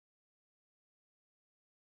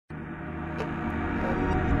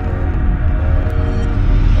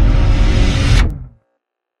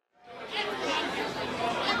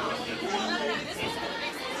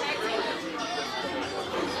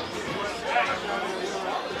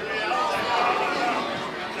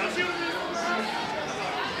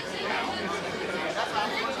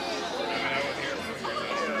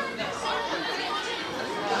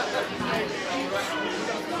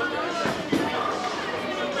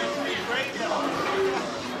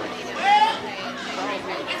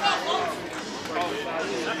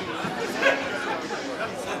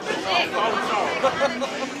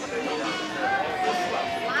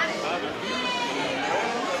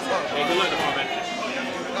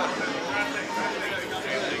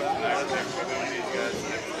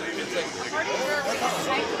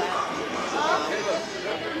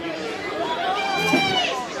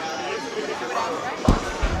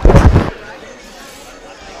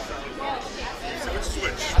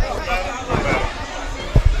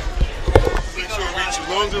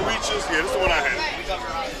Tunes and Reaches. Yeah, this is the one I had.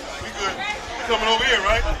 We good. You coming over here,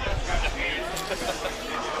 right?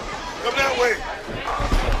 Come that way.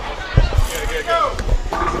 Go.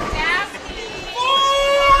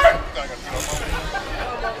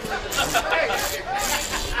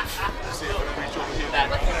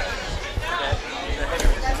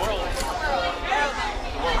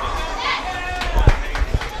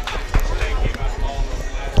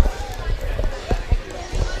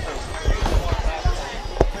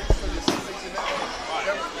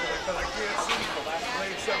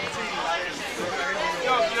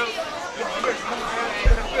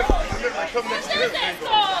 Come next to him.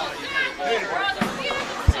 There you go.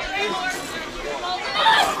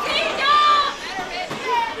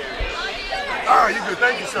 All right, you good.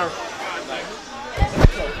 Thank you, sir.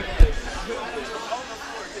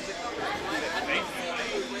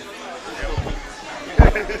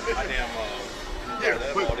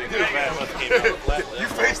 You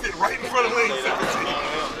faced it right in front of lane 17.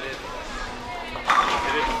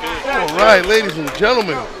 All right, ladies and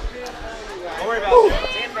gentlemen. Don't worry about it.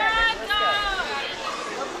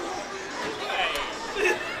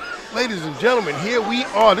 Ladies and gentlemen, here we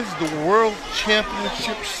are. This is the World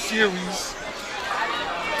Championship Series.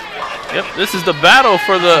 Yep, this is the battle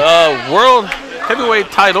for the World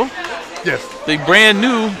Heavyweight title. Yes. The brand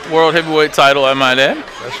new World Heavyweight title, I might add.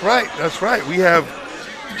 That's right, that's right. We have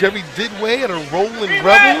Jerry Didway and the Rolling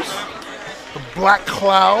Rebels, the Black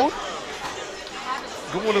Cloud,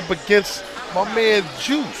 going up against my man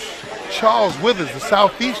Juice, Charles Withers, the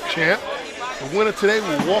Southeast champ. The winner today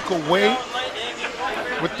will walk away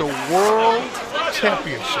with the World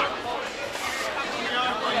Championship.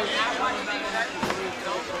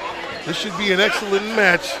 This should be an excellent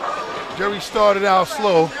match. Jerry started out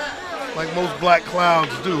slow, like most Black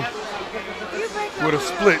Clouds do, with a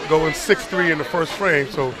split going 6-3 in the first frame.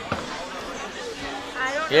 So,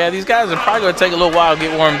 yeah, these guys are probably going to take a little while to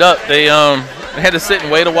get warmed up. They had to sit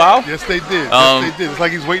and wait a while. Yes, they did. Yes, they did. It's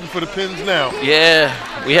like he's waiting for the pins now. Yeah,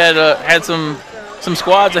 we had some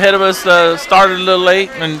squads ahead of us. Started a little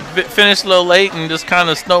late and finished a little late, and just kind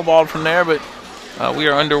of snowballed from there. But we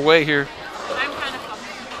are underway here.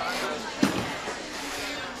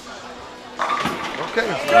 Okay.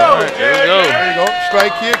 All right, there we go. There you go.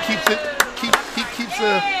 Strike here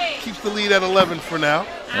keeps the lead at 11 for now.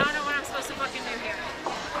 I don't know what I'm supposed to fucking do here.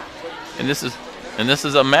 And this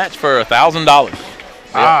is a match for $1,000.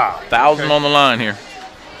 Ah, $1,000 on the line here.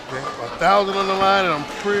 Okay. 1,000 on the line, and I'm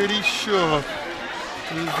pretty sure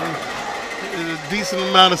there's a decent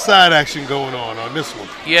amount of side action going on this one.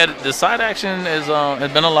 Yeah, the side action has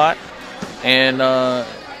been a lot, and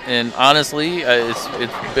honestly, it's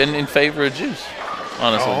been in favor of Juice.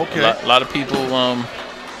 Honestly, Oh, okay. a lot of people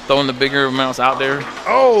throwing the bigger amounts out there.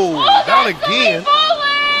 Oh, not again.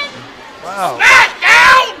 Wow.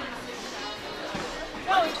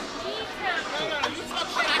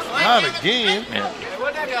 Not again. Yeah.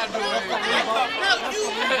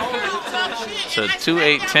 So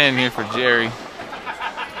 2-8-10 here for Jerry.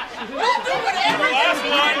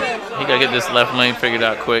 He got to get this left lane figured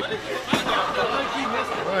out quick.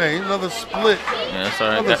 All right, another split. Yeah, that's all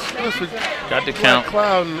right. Another split with Got the Black count.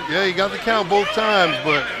 Cloud. Yeah, he got the count both times,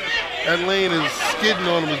 but that lane is skidding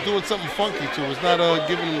on him. It's doing something funky to him. It's not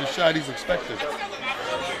giving him the shot he's expected.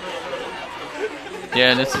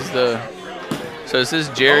 Yeah, and this is this is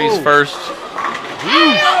Jerry's first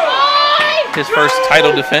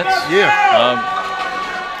title defense. Yeah.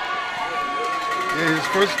 Yeah, his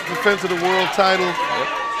first defense of the world title. Yep.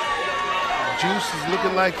 Juice is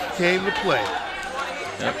looking like he came to play.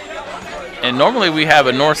 Yep. And normally we have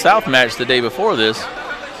a north-south match the day before this,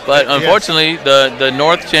 but unfortunately the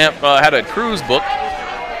North champ had a cruise booked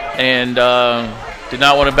and did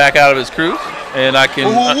not want to back out of his cruise. And I can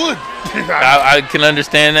Who would? I can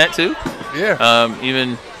understand that too. Yeah.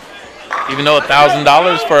 Even though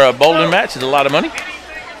 $1,000 for a bowling match is a lot of money.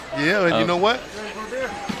 Yeah, and you know what?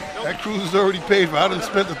 That cruise is already paid for. I done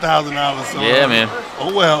spent $1,000. So Yeah, man.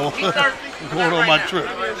 Oh well. I'm going on my trip.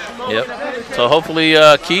 Yep. So hopefully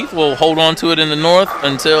Keith will hold on to it in the North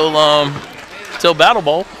until Battle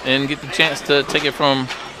Bowl and get the chance to take it from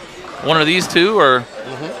one of these two or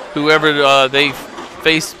whoever they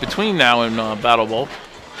face between now and Battle Bowl.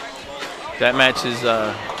 That match's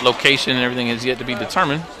location and everything is yet to be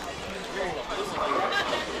determined.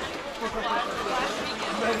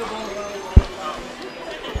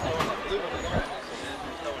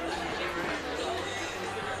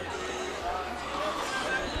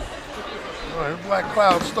 All right, Black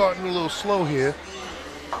Cloud starting a little slow here.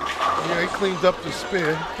 Yeah, he cleaned up the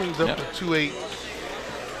spin, cleaned up the 2-8,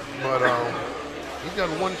 but he's got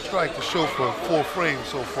one strike to show for 4 frames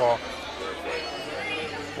so far.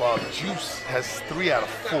 while Juice has 3 out of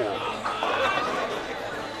 4.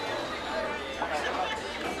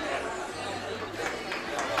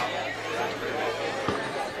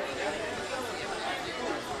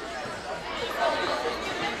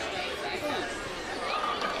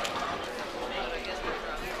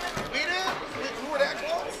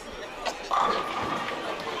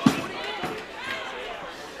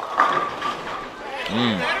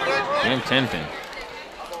 Game 10 pin.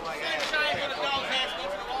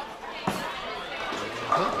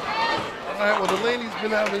 All right, well, the lane he's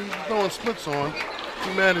throwing splits on,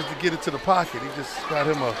 he managed to get it to the pocket. He just got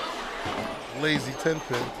him a lazy 10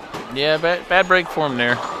 pin. Yeah, bad break for him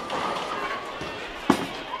there. All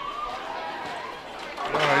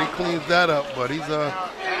right, he cleans that up, but he's got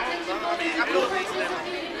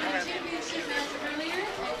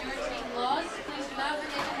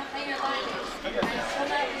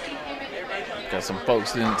some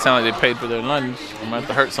folks didn't sound like they paid for their lunch. I might have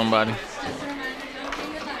to hurt somebody.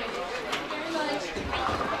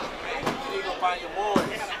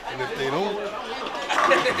 And if they don't,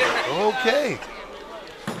 okay.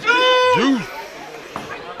 Juice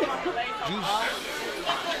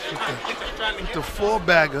with the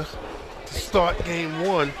 4-bagger to start game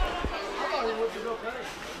 1.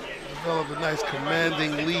 Developed a nice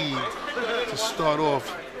commanding lead to start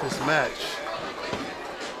off this match.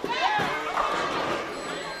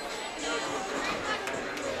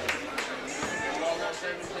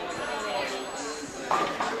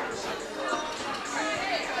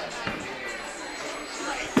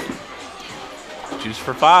 Juice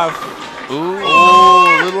for 5. Ooh.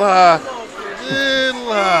 Oh, a little high.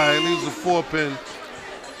 Little high. He leaves a 4-pin.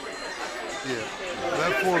 Yeah.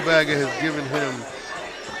 That 4-bagger has given him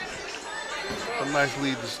a nice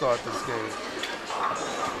lead to start this game.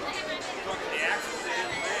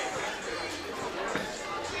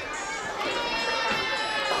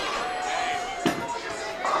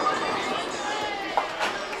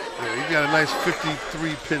 Yeah, he got a nice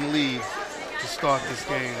 53-pin lead to start this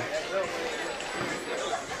game.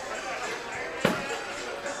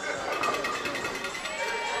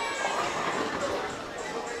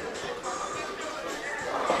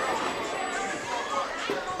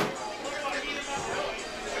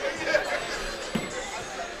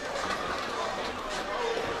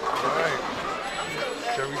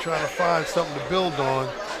 Trying to find something to build on.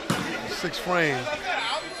 6 frame.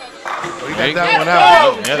 Oh, he got that one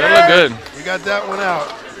out. Yeah, that looked good. He got that one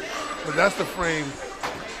out. But that's the frame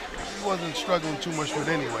he wasn't struggling too much with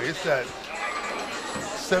anyway. It's that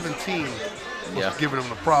 17 was giving him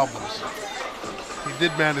the problems. He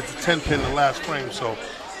did manage to 10-pin the last frame, so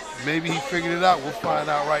maybe he figured it out. We'll find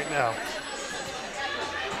out right now.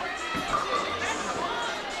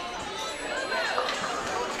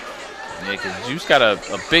 Yeah, because Juice got a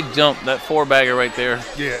big jump, that 4-bagger right there.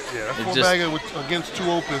 Yeah. That 4-bagger against 2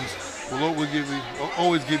 opens will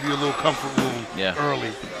always give you a little comfort room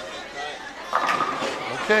early.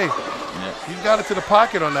 Okay. Yeah. He's got it to the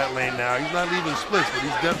pocket on that lane now. He's not leaving splits, but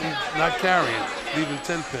he's definitely not carrying, leaving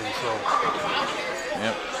 10 pins. So.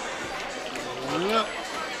 Yep.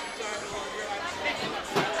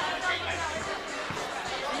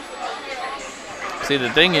 See,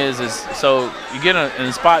 the thing is so you get in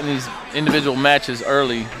a spot in these individual matches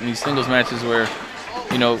early, in these singles matches where,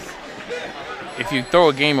 you know, if you throw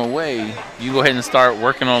a game away, you go ahead and start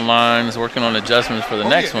working on lines, working on adjustments for the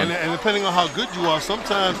next one. And depending on how good you are,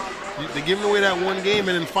 sometimes they're giving away that one game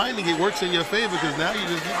and then finding it works in your favor because now you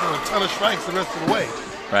just get a ton of strikes the rest of the way.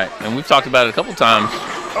 Right, and we've talked about it a couple times.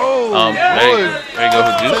 Oh, there you go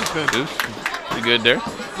for Juice. Pretty good there.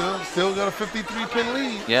 Still got a 53-pin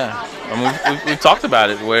lead. Yeah, I mean, we've talked about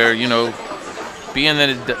it where, you know, being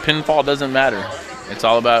that pinfall doesn't matter. It's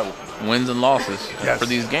all about wins and losses for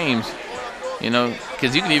these games. You know,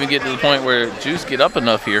 because you can even get to the point where Juice get up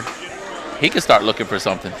enough here, he can start looking for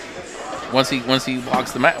something. Once he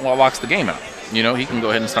locks the game out, you know, he can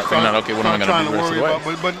go ahead and start figuring out, okay, what am I going to do the rest of the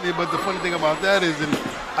way? But the funny thing about that is,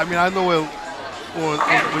 I mean, I know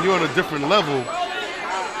when you're on a different level,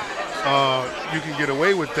 you can get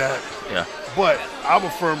away with that. Yeah. But I'm a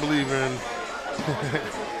firm believer in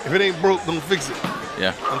if it ain't broke, don't fix it.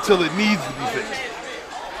 Yeah. Until it needs to be fixed.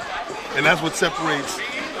 And that's what separates,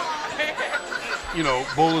 you know,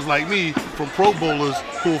 bowlers like me from pro bowlers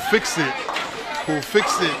who'll fix it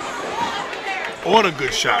on a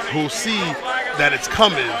good shot, who'll see that it's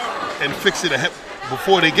coming and fix it ahead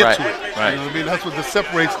before they get to it. Right. You know what I mean? That's what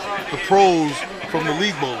separates the pros from the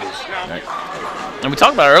league bowlers. Right. And we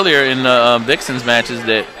talked about earlier in Vixen's matches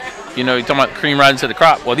that, you know, you're talking about cream rising to the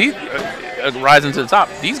crop. Well, these rising to the top,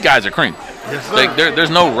 these guys are cream. Yes, sir. There's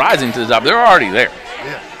no rising to the top. They're already there.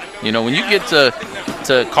 Yeah. You know, when you get to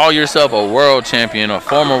to call yourself a world champion or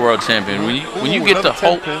former world champion, when you get to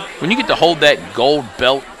hold that gold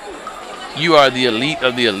belt, you are the elite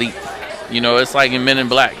of the elite. You know, it's like in Men in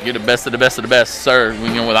Black. You're the best of the best of the best, sir.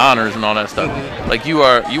 When you're with honors and all that stuff, like you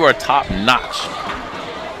are top notch.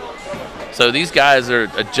 So these guys are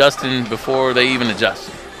adjusting before they even adjust.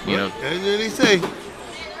 You know, and they say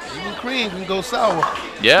even cream can go sour.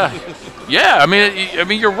 Yeah, yeah. I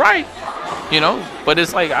mean, you're right. You know, but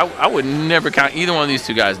it's like I would never count either one of these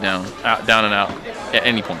two guys down and out at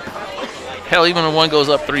any point. Hell, even when one goes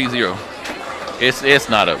up 3-0, it's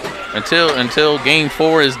not over until game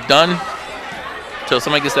 4 is done. Until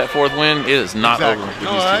somebody gets that 4th win, it is not over with these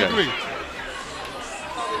two guys. Agree.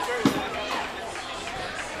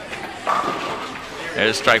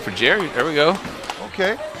 There's a strike for Jerry. There we go.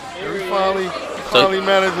 Okay. Jerry finally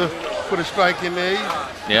managed to put a strike in there.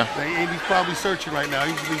 Yeah. And he's probably searching right now.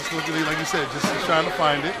 He's looking at it, like you said, just trying to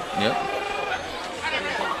find it. Yep.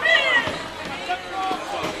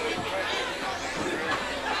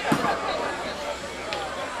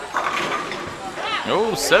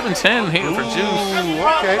 Oh, 7-10 here for Juice.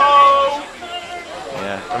 Okay.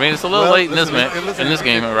 Yeah. I mean, it's a little late in this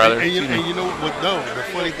game, rather. And you know what? No, the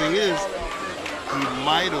funny thing is, he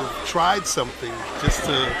might have tried something just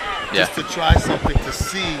to try something to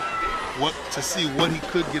see what he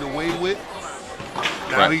could get away with.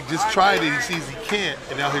 Now he just tried it. He sees he can't,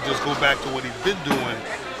 and now he'll just go back to what he's been doing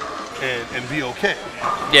and be okay.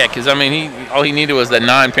 Yeah, because I mean, all he needed was that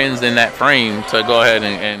 9 pins in that frame to go ahead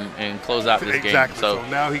and close out this game. So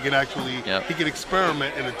now he can actually he can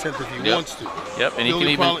experiment in the 10th if he wants to. Yep, and the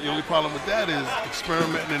only problem with that is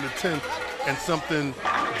experimenting in the 10th and something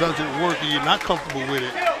doesn't work and you're not comfortable with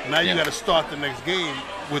it. Now you got to start the next game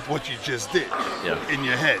with what you just did in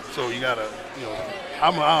your head. So you got to, you know,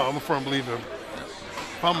 I'm a firm believer.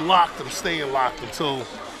 If I'm locked, I'm staying locked until.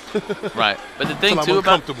 Right, but the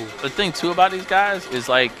thing too about these guys is,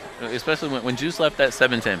 like, especially when Juice left that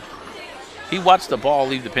 7-10, he watched the ball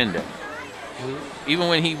leave the pin down. Even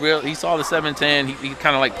when he saw the 7-10, he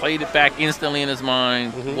kind of like played it back instantly in his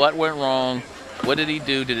mind. What went wrong? What did he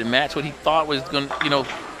do? Did it match what he thought was going to, you know,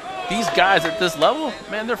 these guys at this level,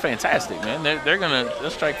 man, they're fantastic, man. They'll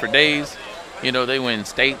strike for days. You know, they win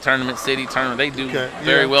state tournament, city tournament. They do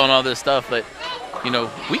very well and all this stuff, but, you know,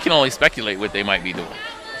 we can only speculate what they might be doing.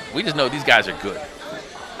 We just know these guys are good,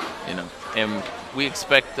 you know, and we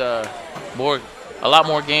expect a lot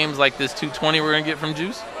more games like this 220 we're going to get from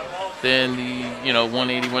Juice than the, you know,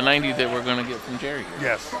 180, 190 that we're going to get from Jerry.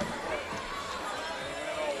 Yes.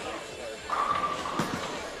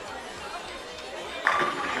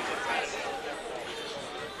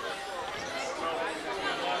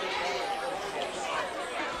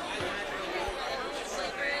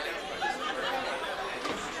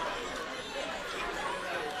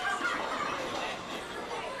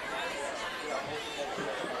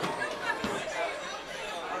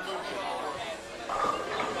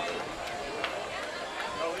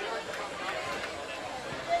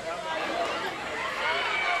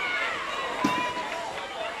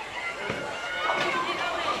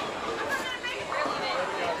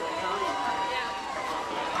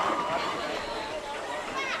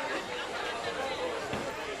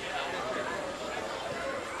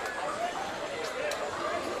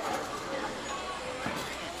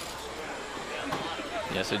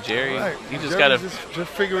 Yeah, so Jerry, he just got to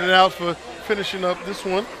just figuring it out for finishing up this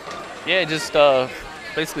one. Yeah, just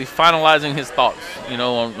basically finalizing his thoughts, you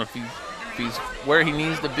know, on if he's where he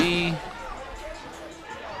needs to be.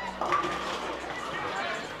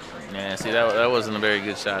 Yeah, see, that wasn't a very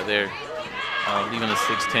good shot there. Leaving a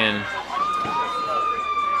 6-10.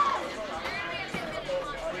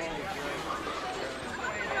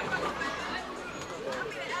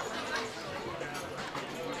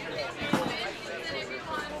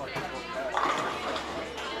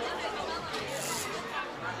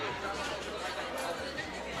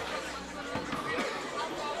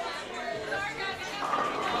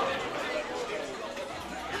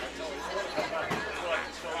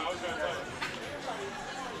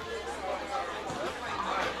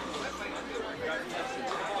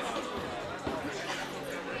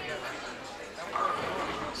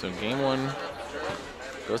 So game 1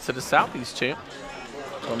 goes to the Southeast champ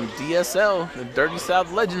from DSL, the Dirty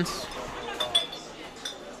South Legends.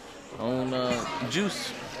 On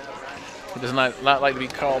Juice. He does not like to be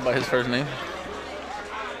called by his first name.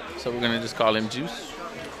 So we're going to just call him Juice.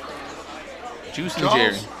 Juice and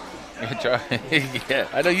Jerry. Yeah,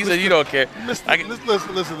 I know you said you don't care. Listen.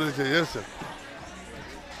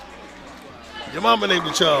 Your mama named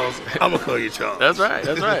you Charles. I'm gonna call you Charles. That's right.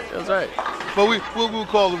 That's right. That's right. But we'll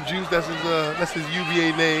call him Juice. That's his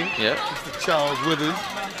UBA name. Yep. Mr. Charles Withers.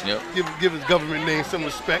 Yep. Give his government name some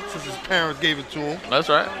respect since his parents gave it to him. That's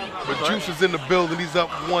right. But That's Juice is in the building. He's up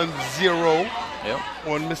 1-0 Yep.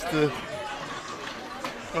 on Mr.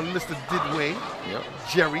 Didway. Yep.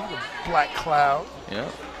 Jerry, the Black Cloud.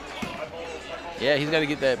 Yep. Yeah, he's got to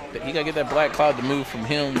get that. He got to get that Black Cloud to move from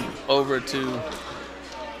him over to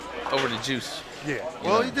Juice. Yeah.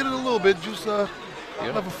 Well, he did it a little bit. Juice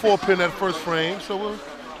another 4-pin that first frame, so we'll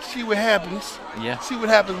see what happens. Yeah. See what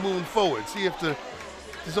happens moving forward. See if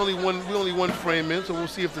there's only one frame in, so we'll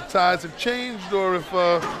see if the tides have changed or if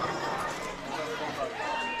so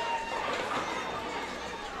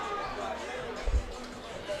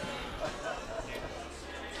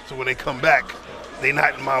when they come back, they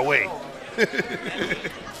not in my way.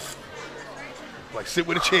 Like sit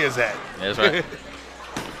where the chair's at. That's right.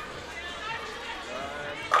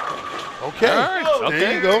 Okay. All right. Okay.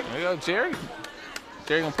 There you go. There you go, Jerry.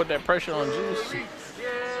 Jerry gonna put that pressure on Juice.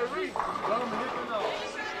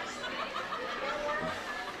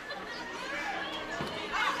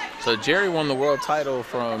 So Jerry won the world title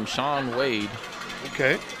from Sean Wade,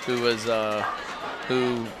 Okay. who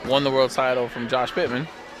won the world title from Josh Pittman.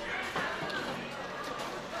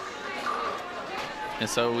 And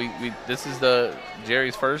so this is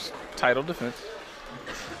Jerry's first title defense.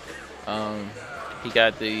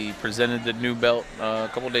 He presented the new belt a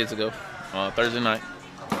couple days ago, Thursday night.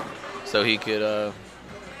 So he could,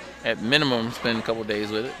 at minimum, spend a couple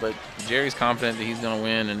days with it. But Jerry's confident that he's going to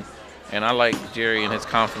win, and I like Jerry and his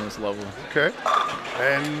confidence level. Okay.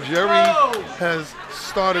 And Jerry has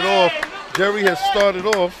started off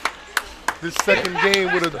this second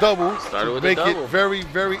game with a double to make it very,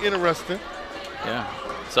 very interesting. Yeah.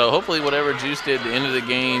 So hopefully whatever Juice did at the end of the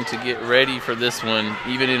game to get ready for this one,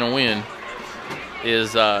 even in a win,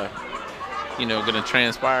 is going to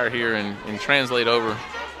transpire here and translate over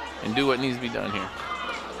and do what needs to be done here.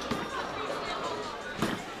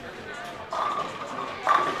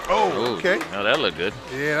 Oh, okay. Now that looked good.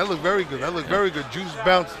 Yeah, that looked very good. That looked very good. Juice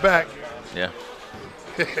bounced back. Yeah.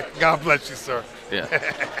 God bless you, sir. Yeah.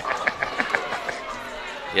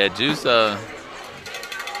 Yeah, Juice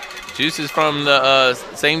is from the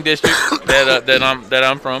same district that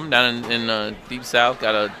I'm from, down in deep south.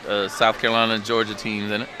 Got a South Carolina, Georgia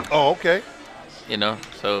teams in it. Oh, okay.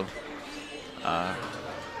 So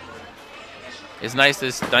it's nice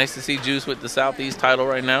to see Juice with the Southeast title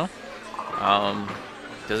right now.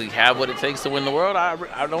 Does he have what it takes to win the world?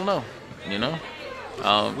 I don't know.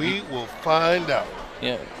 We will find out.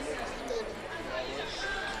 Yeah.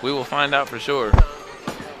 We will find out for sure.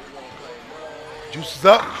 Juice is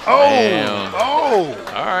up. Oh, Damn. Oh.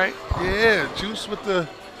 All right. Yeah, Juice with the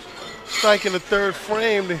strike in the third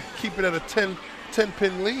frame to keep it at a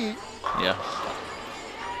 10-pin lead. Yeah.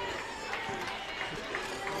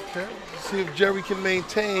 Okay, let's see if Jerry can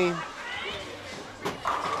maintain.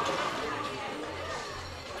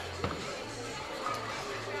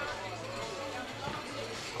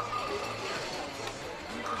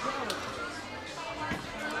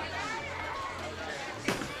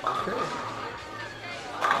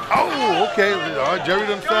 Oh, okay. All right, Jerry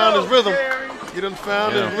done found his rhythm. He done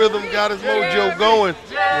found his rhythm, got his mojo going.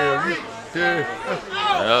 Yeah. You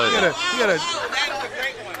gotta.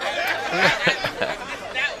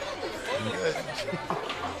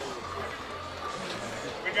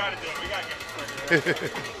 We got to do it. We got to get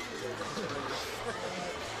it.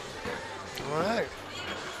 All right.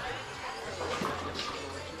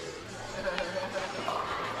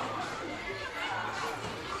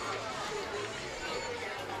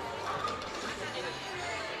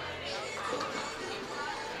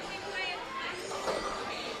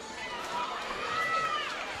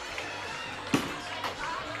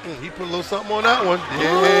 He put a little something on that one.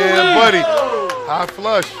 Yeah, buddy. High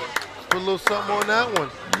flush. Put a little something on that one.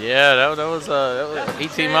 Yeah, that was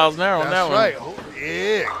 18 miles an hour on that one. That's right. Oh,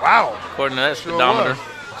 yeah. Wow. According to that Sure speedometer.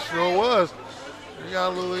 was. Sure was. We got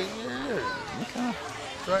a little. Yeah. Okay.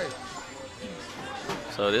 That's right.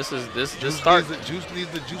 So this Juice start. Juice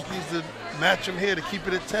needs to match him here to keep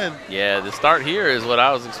it at 10. Yeah, the start here is what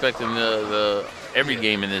I was expecting every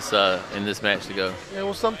game in this match to go. Yeah,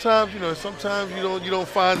 well, sometimes you don't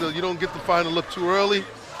get to find the look too early.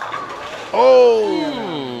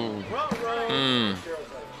 Oh.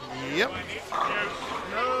 Yep.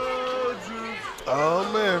 Oh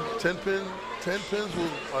man, 10 pins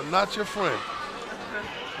are not your friend.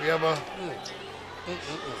 We have a.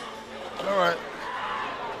 All right.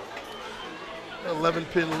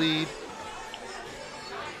 11-pin lead.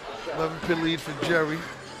 11-pin lead for Jerry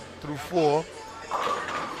through 4.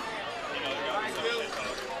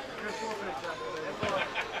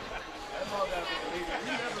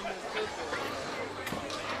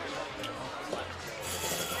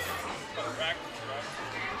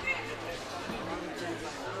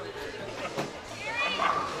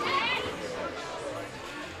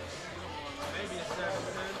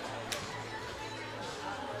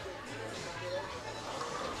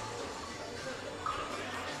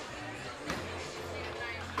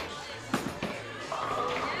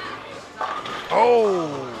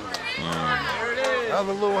 Oh. That was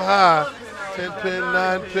a little high. 10 pin,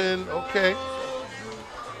 9 pin. Okay.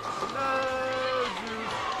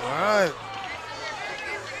 All right.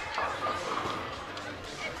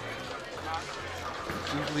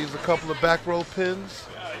 Juice leaves a couple of back row pins.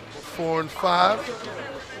 4 and 5.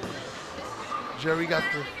 Jerry's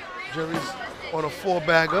on a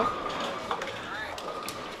 4-bagger.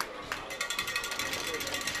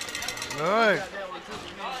 All right.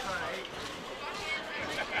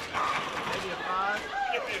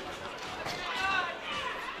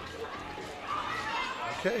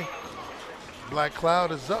 Okay. Black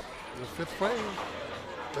Cloud is up in the 5th frame.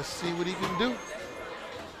 Let's see what he can do.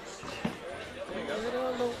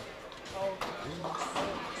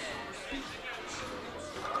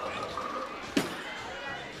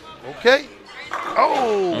 Okay.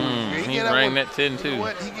 Oh, he rang that 10 too. You know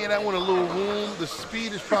what? He gave that one a little room. The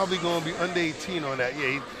speed is probably going to be under 18 on that.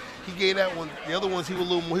 Yeah, he gave that one. The other ones he was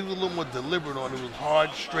a little more deliberate on. It was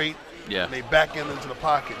hard, straight. Yeah. And they back end into the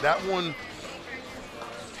pocket. That one.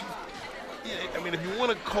 Yeah, I mean, if you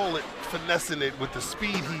want to call it finessing it with the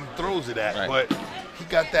speed he throws it at, right. But he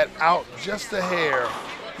got that out just a hair.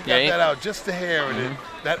 He got that out just a hair, and then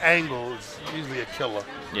that angle is usually a killer.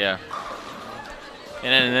 Yeah.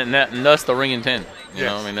 And that's the ringing 10. You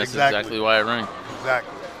know, I mean, that's exactly why it rang.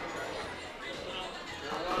 Exactly.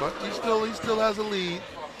 But he still has a lead.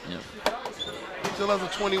 Yeah. He still has a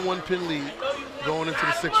 21-pin lead going into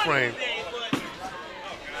the 6th frame.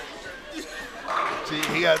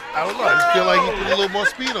 See, I don't know, I feel like he put a little more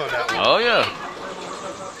speed on that one. Oh, yeah.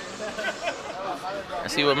 I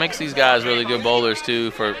see what makes these guys really good bowlers,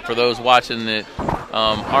 too, for those watching that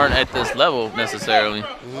aren't at this level necessarily.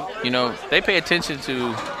 You know, they pay attention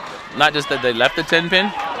to not just that they left the 10 pin,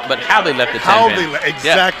 but how they left the 10 pin.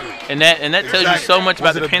 Exactly. Yeah. And that tells you so much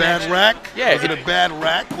about the pin. Was it a bad rack? Yeah. Was it a bad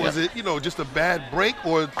rack? Was it, just a bad break?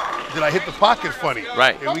 Or did I hit the pocket funny?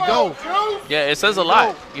 Right. Here we go. Yeah, it says a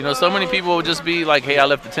lot. You know, so many people will just be like, hey, I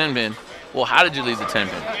left the 10 pin. Well, how did you leave the 10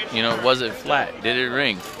 pin? You know, was it flat? Did it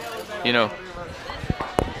ring? You know,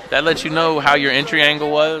 that lets you know how your entry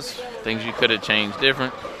angle was, things you could have changed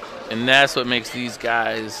different. And that's what makes these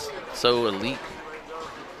guys so elite.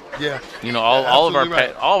 Yeah. You know, all of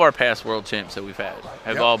our past world champs that we've had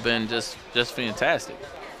have all been just fantastic.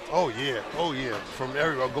 Oh yeah. From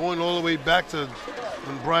everywhere, going all the way back to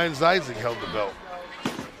when Brian Zeisig held the belt.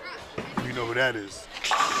 You know who that is?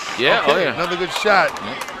 Yeah. Okay, oh yeah. Another good shot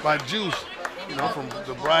by Juice. You know, from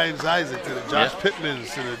the Brian Zeisig to the Josh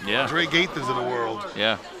Pittmans to the Dre Gaithers of the world.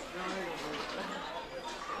 Yeah.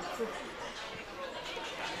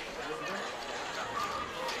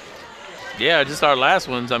 Yeah, just our last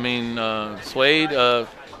ones. I mean, Suede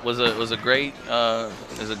was a great bowler.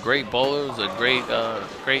 Was a great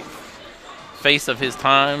face of his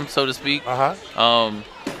time, so to speak.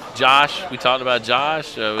 Josh, we talked about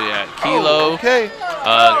Josh. We got Kilo.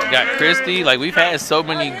 Got Christie. Like, we've had so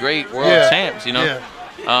many great world champs. You know.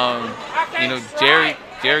 You know,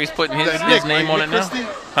 Jerry's putting his name on it now.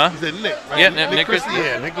 Huh? He said Nick, right? Yeah, Nick Christie.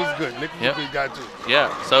 Yeah, Nick was good. Nick was a good guy too. Yeah,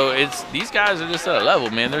 so these guys are just at a level,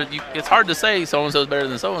 man. It's hard to say so-and-so's better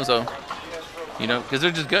than so-and-so, you know, because they're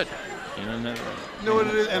just good. You know what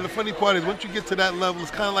it is? And the funny part is, once you get to that level, it's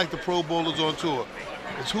kind of like the pro bowlers on tour.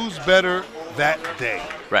 It's who's better that day.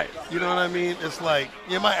 Right. You know what I mean? It's like,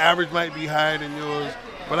 my average might be higher than yours,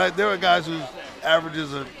 but there are guys whose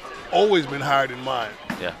averages have always been higher than mine.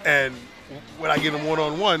 Yeah. And when I get them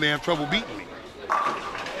one-on-one, they have trouble beating me.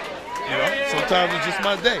 You know, sometimes it's just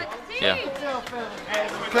my day. Yeah.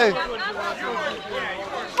 Okay.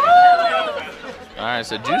 All right,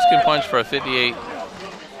 so Juice can punch for a 58.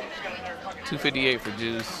 258 for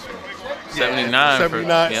Juice.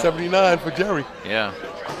 79 for Jerry. Yeah.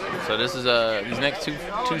 So this is these next two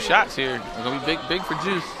shots here are gonna be big for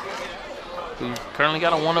Juice, who's currently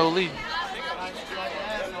got a 1-0 lead.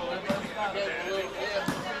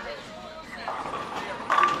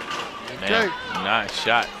 Man, nice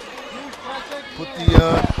shot. Put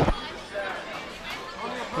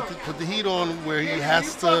the heat on where he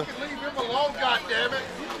has to. Leave him alone, goddammit.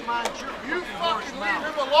 You fucking leave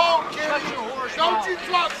him alone, Kenny. Don't you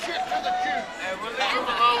drop shit to the juice. Hey, we'll leave him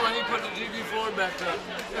alone when he put the GB Ford back up.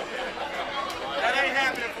 That ain't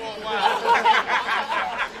happening for a while.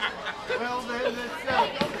 Well, then, let's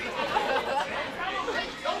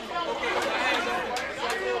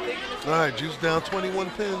All right, Juice down 21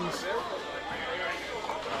 pins.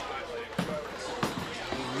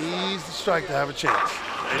 He needs the strike to have a chance.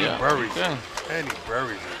 And he buries it. And he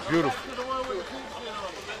buries it. Beautiful.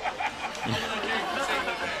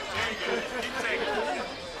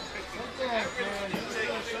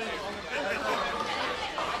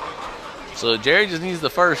 So Jerry just needs the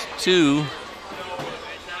first two,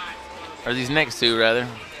 or these next two rather.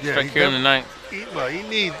 Yeah, Strike here in the ninth. He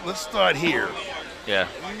needs. Let's start here. Yeah.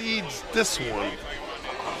 He needs this one.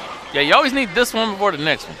 Yeah, you always need this one before the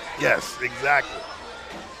next one. Yes, exactly.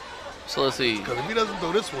 So let's see. Because if he doesn't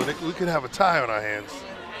throw this one, we could have a tie on our hands.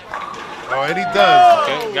 Oh, and he does.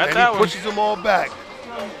 Okay, got and that he one. pushes them all back.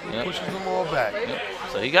 Yep. Pushes them all back. Yep.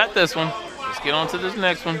 So he got this one. Let's get on to this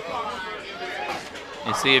next one.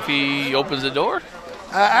 And see if he opens the door.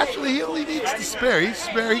 Actually, he only needs to spare. He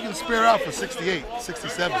can spare out for 68,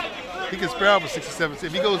 67. He can spare out for 67. So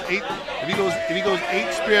if he goes 8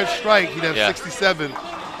 spare strike, he'd have 67.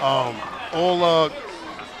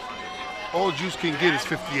 All Juice can get is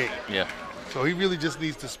 58. Yeah. So he really just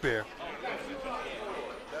needs to spare.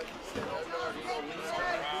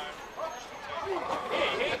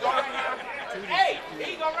 Hey,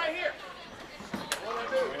 he go right here.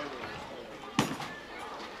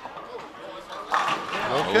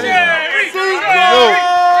 Okay. There you go.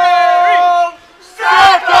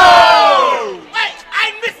 Wait,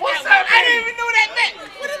 I missed that. I didn't even know what that meant.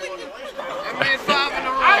 What did we do? That meant 5 in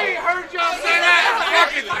a row. I ain't heard y'all say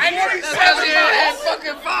that. I never said that.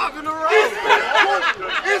 Fucking 5 in a row.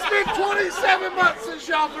 It's been 27 months since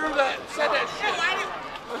y'all said that shit.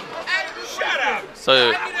 Shut up.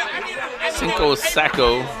 So Cinco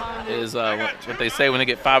Sacco is what they say when they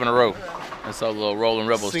get 5 in a row. That's a little Rolling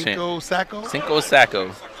Rebels chant. Cinco Sacco? Cinco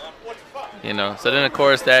Sacco. You know, so then of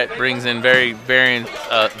course that brings in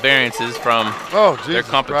variances from their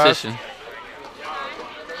competition.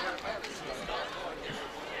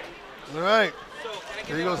 All right.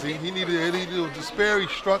 There you go. See, he needed to spare. He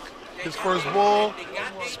struck his first ball.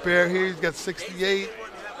 Spare here. He's got 68.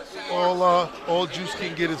 All Juice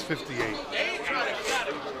can get is 58.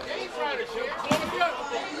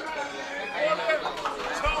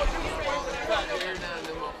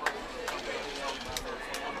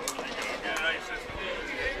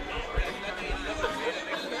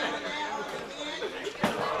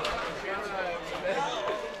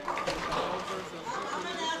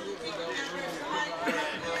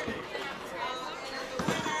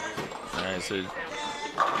 So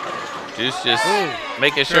Juice just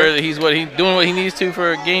making sure that he's doing what he needs to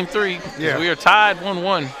for game 3. Yeah. We are tied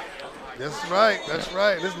 1-1. That's right. That's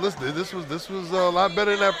right. This was a lot better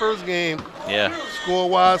than that first game. Yeah.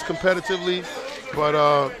 Score-wise, competitively, but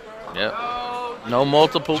yep. No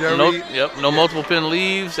multiple pin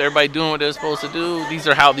leaves. Everybody doing what they're supposed to do. These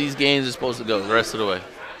are how these games are supposed to go the rest of the way.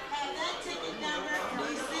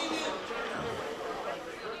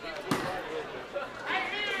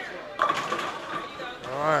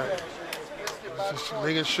 all right. Just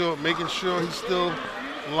making sure he's still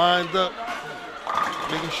lined up.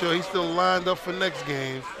 Making sure he's still lined up for next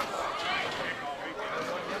game.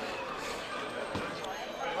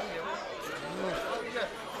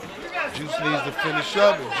 Juice needs to finish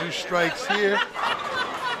up. If Juice strikes here,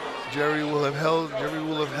 Jerry will have held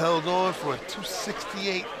on for a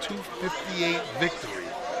 268-258 victory.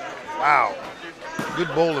 Wow.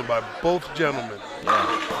 Good bowling by both gentlemen.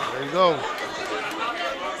 Yeah. There you go.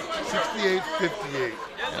 68-58.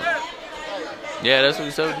 Yeah, that's what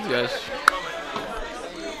we said with these guys.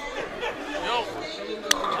 Yo,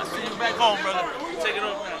 I'll see you back home, brother. Take it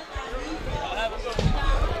over now.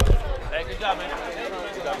 Hey, good job, man.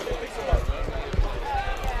 Good job.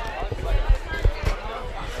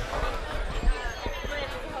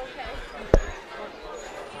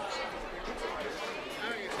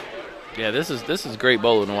 Yeah, this is great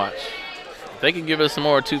bowling to watch. If they can give us some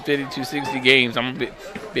more 250, 260 games, I'm gonna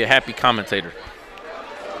be a happy commentator.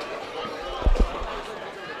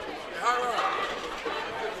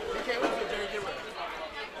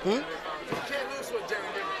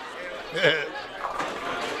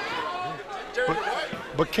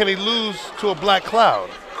 But can he lose to a black cloud?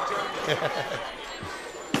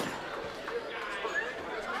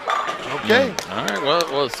 Okay. All right.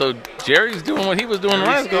 Well, so Jerry's doing what he was doing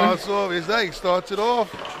last game. He starts it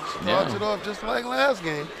off just like last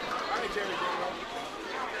game.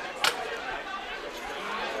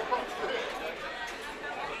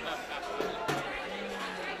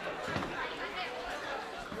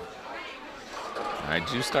 All right,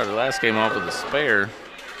 Juice started last game off with a spare.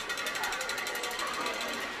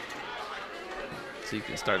 So you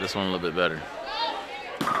can start this one a little bit better.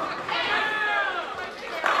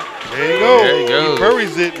 There you go. There you go. He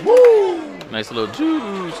buries it. Woo! Nice little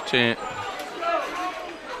Juice chant.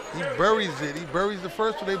 He buries it. He buries the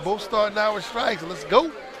first one. They both start now with strikes. Let's go.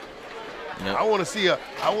 Yep. I want to see a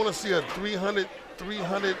 300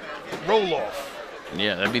 roll off.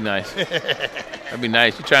 Yeah, that'd be nice. That'd be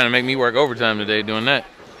nice. You're trying to make me work overtime today doing that.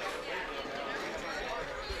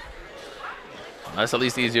 That's at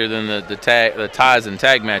least easier than the ties and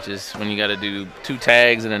tag matches when you got to do 2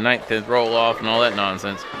 tags and a 9th roll off and all that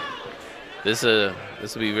nonsense. This will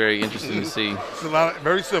be very interesting to see. It's a lot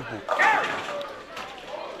very simple.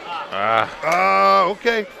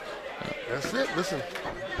 Okay. That's it. Listen,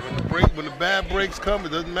 when the bad breaks come, it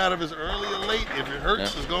doesn't matter if it's early or late. If it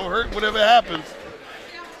hurts, it's gonna hurt. Whatever happens.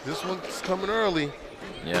 This one's coming early.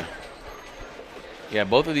 Yeah. Yeah.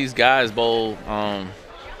 Both of these guys bowl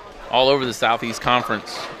all over the Southeast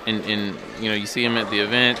Conference. You see them at the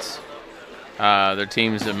events. Their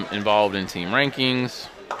teams are involved in team rankings.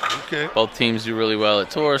 Okay. Both teams do really well at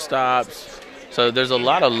tour stops. So there's a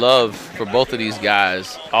lot of love for both of these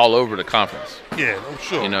guys all over the conference. Yeah, I'm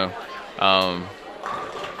sure. You know,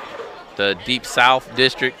 the Deep South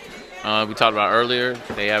district we talked about earlier,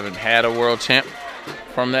 they haven't had a world champ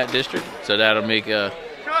from that district, so that'll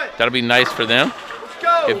be nice for them.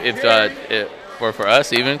 Or for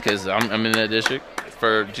us even, because I'm in that district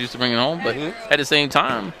for Juice to bring it home. But at the same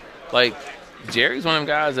time, like, Jerry's one of them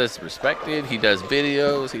guys that's respected. He does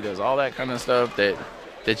videos. He does all that kind of stuff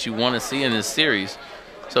that you want to see in this series.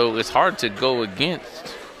 So it's hard to go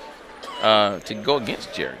against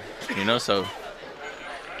Jerry. You know, so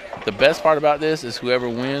the best part about this is whoever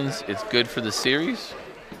wins, it's good for the series.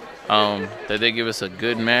 That they give us a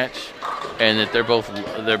good match, and that they're both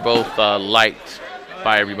liked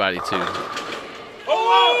by everybody too.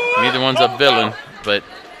 Neither one's a villain, but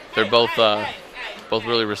they're both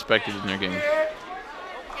really respected in their game.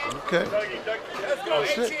 Okay.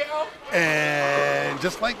 That's it. And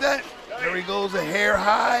just like that, there he goes a hair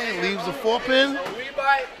high and leaves a 4-pin.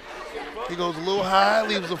 He goes a little high,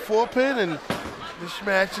 leaves a 4-pin, and this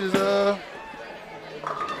match is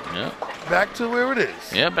back to where it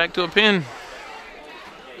is. Yeah, back to a pin.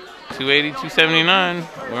 280, 279.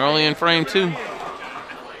 We're only in frame 2.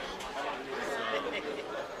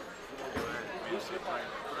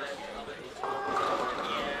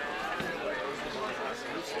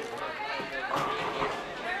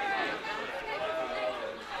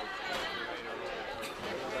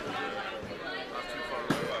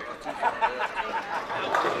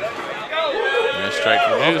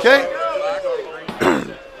 Okay.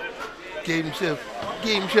 gave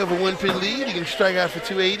himself a 1-pin lead. He can strike out for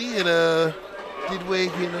 280, and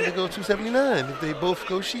Didway can go 279 if they both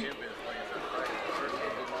go sheep.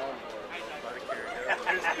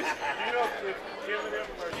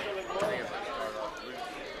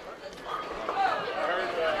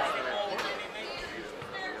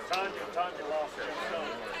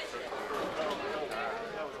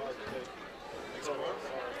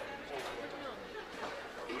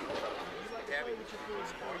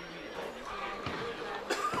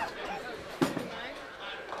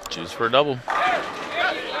 Juice for a double.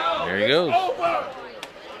 There he goes.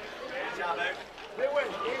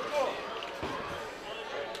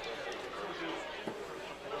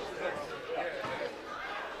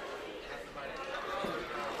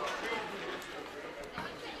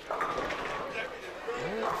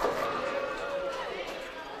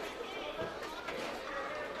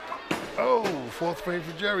 Oh, 4th frame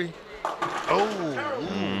for Jerry. Oh,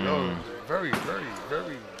 no, very, very,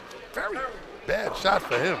 very, very bad shot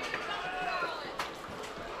for him.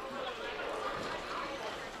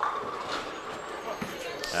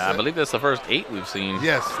 I believe that's the first 8 we've seen.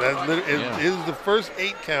 Yes, that is the first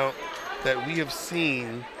 8 count that we have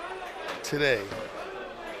seen today.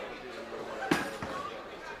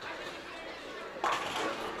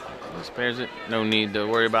 Spares it. No need to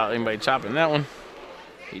worry about anybody chopping that one.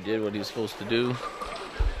 He did what he was supposed to do.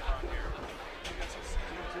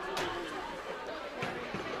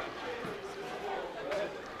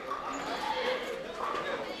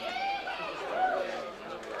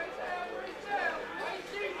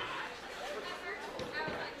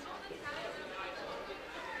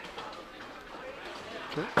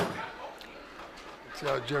 See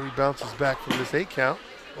how Jerry bounces back from this 8 count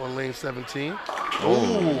on lane 17.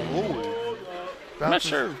 I'm not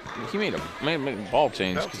sure he made a ball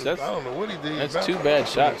change, because I don't know what he did. That's 2 bad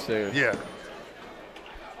shots there. Yeah.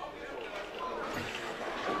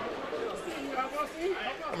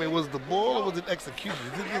 I mean, was it the ball or was it execution?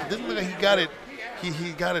 It didn't look like he got it.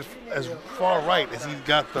 He got it as far right as he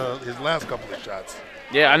got his last couple of shots.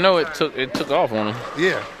 Yeah, I know it took off on him.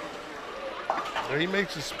 Yeah. So he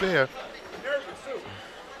makes a spare.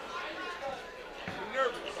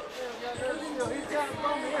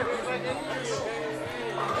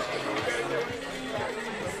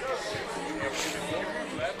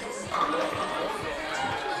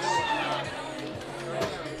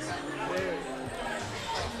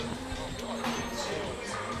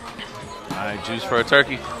 All right, Juice for a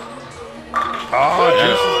turkey. Oh,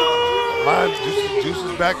 Juice. Line, Juice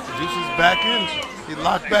is back. Juice is back in. He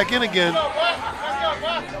locked back in again.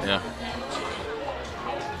 Yeah.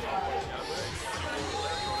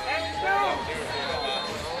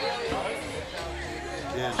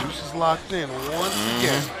 Yeah, Juice is locked in once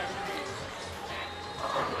again.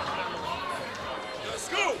 Let's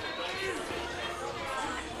go.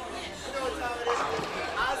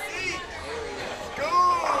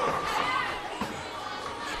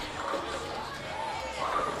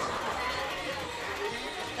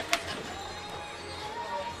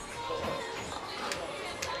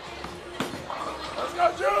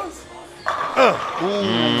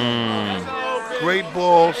 Great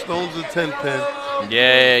ball. Stones a 10-pin.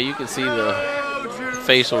 Yeah, you can see the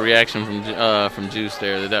facial reaction from Juice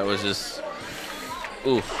there. That was just,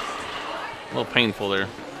 ooh, a little painful there.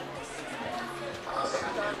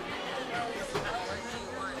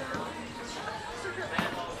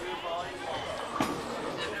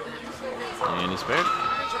 And he's spared,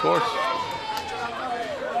 of course.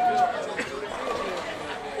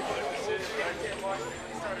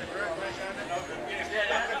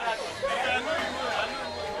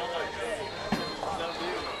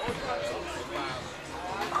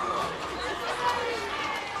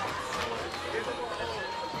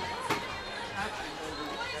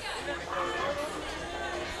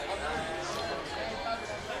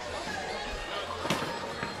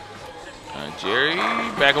 Jerry,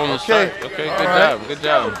 back on the strike. Okay, good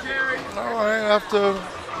job. All right, after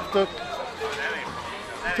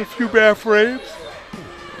a few bad frames.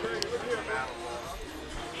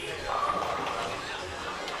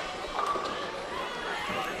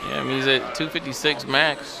 Yeah, I mean, he's at 256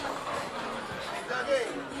 max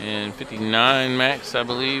and 59 max, I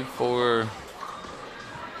believe, for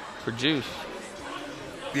Juice.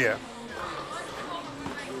 Yeah.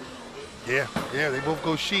 Yeah, they both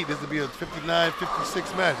go sheet. This would be a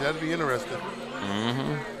 59-56 match. That'd be interesting.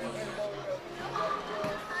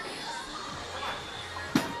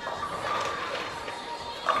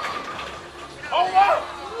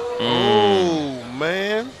 Oh,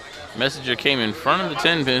 man. Messenger came in front of the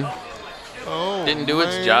 10-pin. Oh, didn't do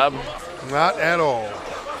its job. Not at all.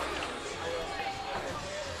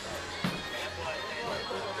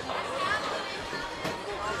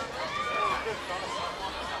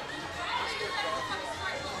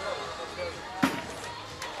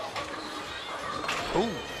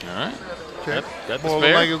 Okay. Got the Ball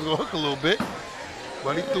spare. looked like it was going to hook a little bit,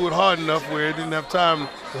 but he threw it hard enough where it didn't have time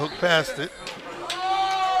to hook past it.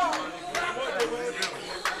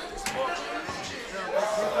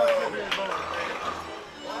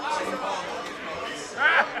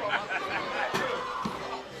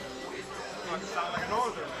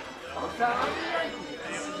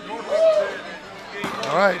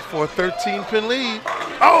 All right, for a 13-pin lead.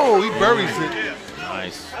 Oh, he buries it.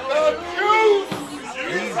 Nice.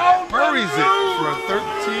 He buries it for a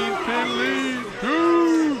 13-pin lead.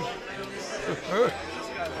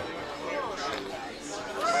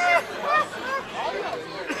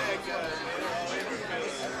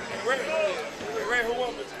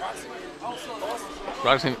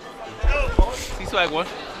 Roxy. C-Swag won.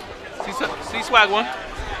 C-Swag won.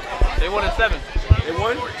 They won in 7. They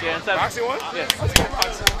won? Yeah, in 7. Roxy won? Yeah.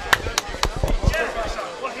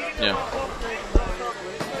 Yeah.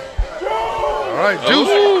 All right, Juice.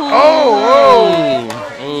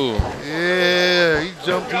 Ooh. Yeah, he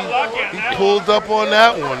jumped. He pulled up on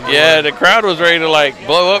that one. Yeah, the crowd was ready to like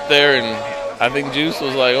blow up there, and I think Juice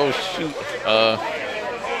was like, "Oh shoot."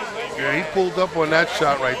 Yeah, he pulled up on that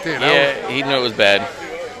shot right there. Yeah, he knew it was bad.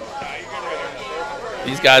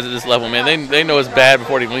 These guys at this level, man, they know it's bad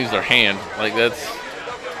before it even leaves their hand. Like that's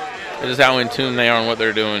just how in tune they are on what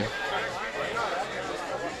they're doing.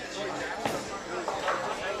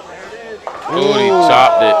 Ooh, he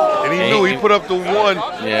chopped it. And he knew he put up the one.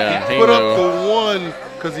 Yeah, he put up the one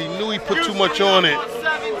because he knew he put too much on it.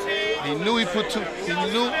 He knew he put too. He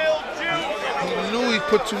knew he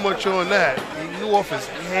put too much on that. He knew off his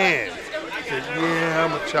hand. He said, "Yeah,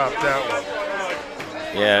 I'm gonna chop that one."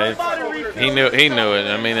 Yeah, he knew it.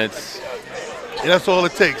 I mean, it's. And that's all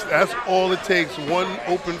it takes. That's all it takes. One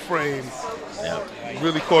open frame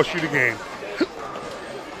really cost you the game.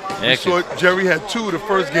 You saw Jerry had 2 the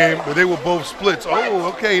first game, but they were both splits. Oh,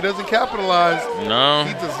 okay, he doesn't capitalize. No.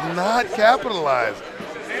 He does not capitalize.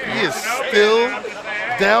 He is still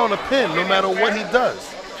down a pin no matter what he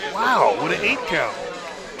does. Wow, with an 8 count.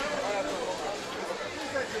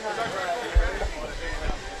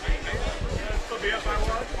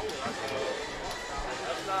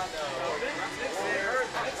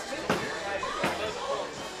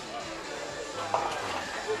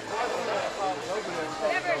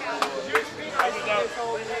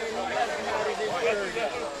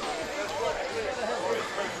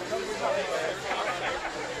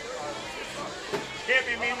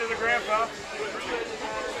 mean to the grandpa?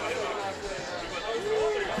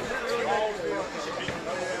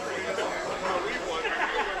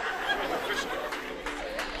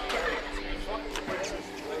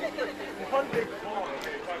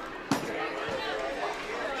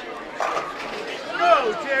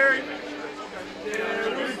 Go, Jerry.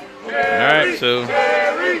 All right, so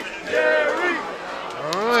Jerry. All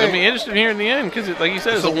it's gonna right. be interesting here in the end because, like you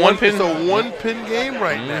said, it's a It's one-pin. a one-pin game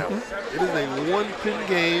right now. It is a one-pin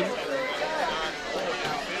game.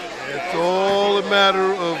 It's all a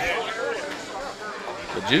matter of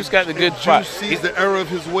But Juice got the good spot. Juice sees the error of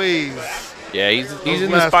his ways. Yeah, he's Those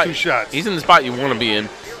in the last spot. 2 shots. He's in the spot you want to be in.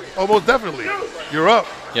 Almost definitely. You're up.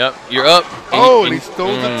 Yep, you're up. And he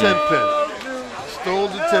stole the 10-pin. Stole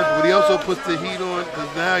the 10-pin, but he also puts the heat on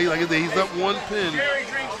because now, like I said, he's up 1 pin,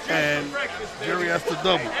 and Jerry has to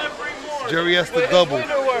double. Jerry has to double.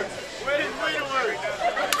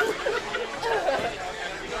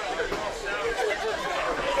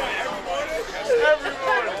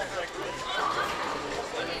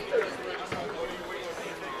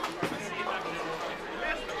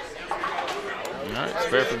 All right,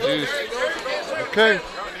 spare for Juice. Okay.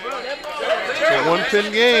 It's a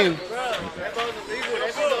 1-pin game.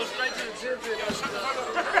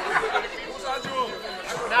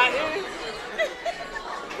 Not here.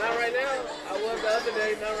 Not right now. I was the other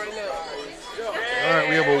day. Not right now. All right,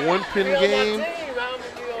 we have a 1-pin game.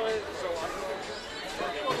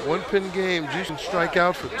 1-pin game. Juice can strike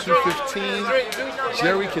out for 215.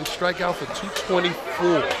 Jerry can strike out for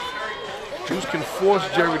 224. Juice can force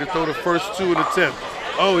Jerry to throw the first 2 in the 10th.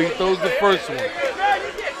 Oh, he throws the first one.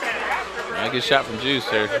 I good shot from Juice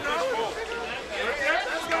there.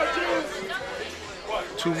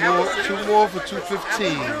 2 more for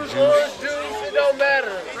 215. Juice. It don't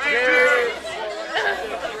matter. Jerry.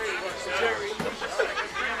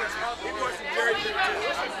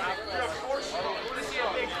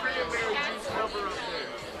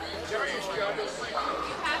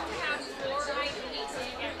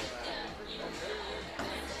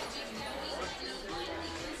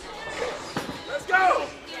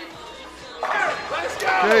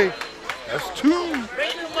 Okay, that's 2.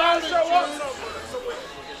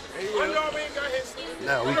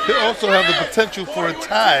 Now, we could also have the potential for a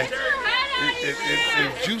tie.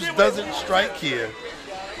 If Juice doesn't strike here,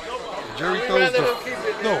 Jerry throws the...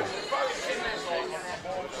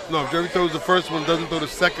 No, if Jerry throws the first one, doesn't throw the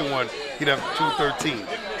second one, he'd have 213.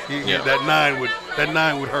 Yeah. That 9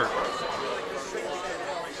 would hurt.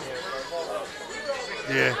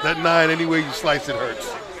 Yeah, that 9, any way you slice it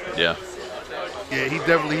hurts. Yeah. Yeah,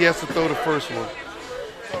 he has to throw the first one.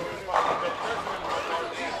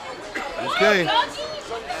 Okay.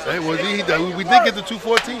 Hey, we did get the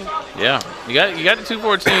 214. Yeah, you got the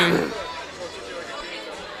 214.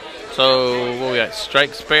 So what we got?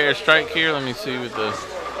 Strike, spare, strike here. Let me see with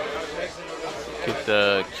get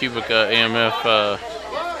the cubic AMF.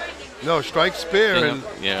 No, strike spare and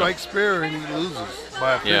yeah. strike spare and he loses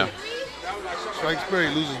by a pin. Yeah. Strike spare,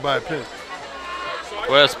 he loses by a pin.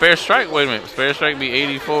 Well, spare strike. Wait a minute. Spare strike be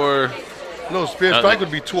 84. No, spare strike would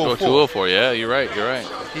be 204. 204. Yeah, you're right.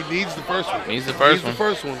 He needs the first one. Needs the first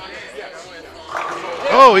one.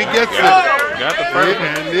 Oh, he gets it. Got the first one.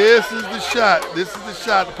 And this is the shot. This is the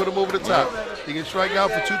shot to put him over the top. He can strike out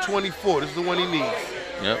for 224. This is the one he needs.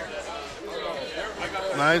 Yep.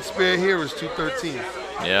 9 spare here is 213.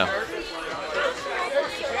 Yeah.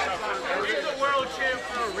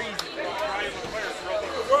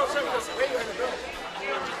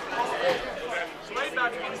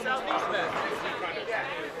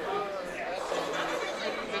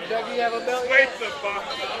 Dougie have a belt Wait yet? the fuck.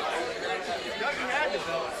 Dougie had the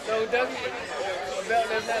belt. No, Dougie, a belt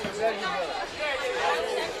that's not the Dougie belt.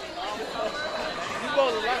 You bowl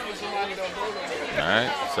a lot with somebody don't bowl it. All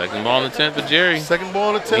right. Second ball in the 10th for Jerry. Second ball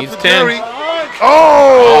in the 10th Needs for 10. Jerry. Oh.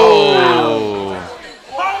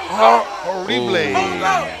 Horrible.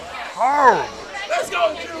 Horrible. Let's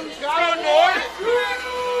go, Juice. Go, North.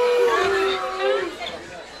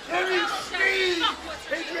 Give me speed.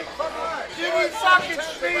 Give me fucking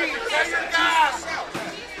speed. Tell your guy.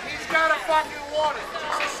 He's got a fucking water.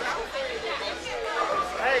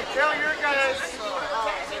 Hey, tell your guys.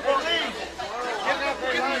 Police. Get that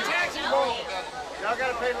pay lunch. Y'all got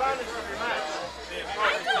to pay lunch for your match.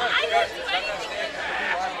 I didn't do anything.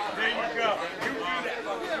 There you go. You do that.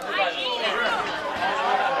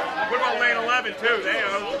 What about lane 11 too? They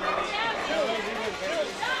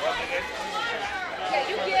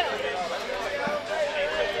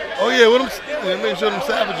Oh yeah, make sure them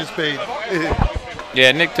savages paid.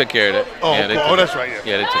 Yeah, Nick took care of it. Oh, yeah, oh, that's right. Yeah.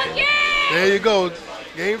 Yeah, they took care of it. There you go.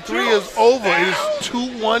 Game 3 is over. It is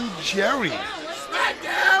 2-1 Jerry.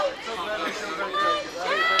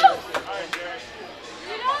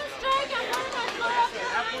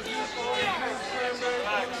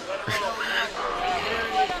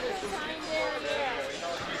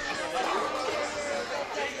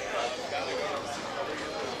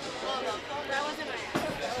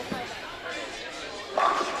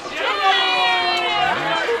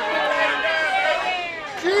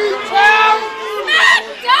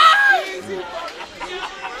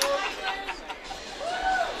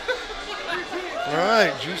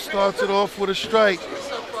 starts it off with a strike.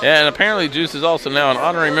 Yeah, and apparently Juice is also now an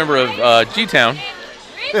honorary member of G-Town.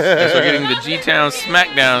 So we're getting the G-Town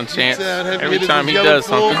Smackdown chance every time he does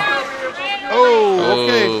something. Oh,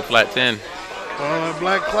 okay. Oh, flat 10.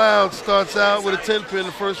 Black Cloud starts out with a 10 pin in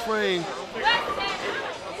the first frame.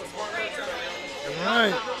 All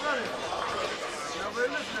right.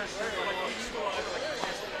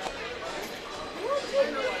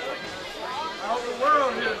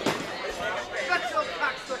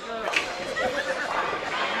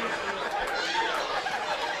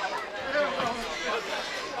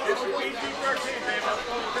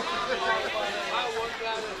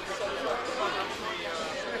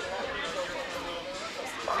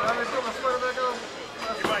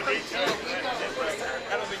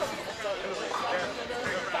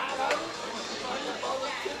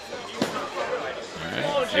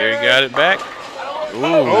 Jerry got it back. Ooh.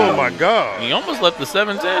 Oh my God. He almost left the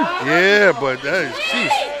 7-10. Yeah, but that is, sheesh.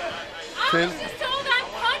 I was just told I'm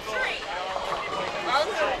country. I'm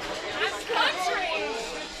country.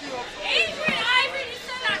 Adrian Ivory just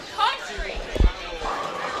said I'm country.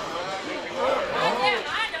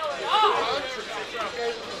 I know it all.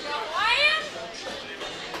 No, I am.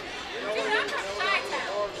 Dude, I'm from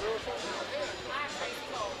Chi-Town.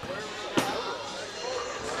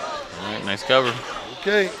 All right, nice cover.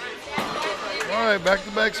 Okay. All right,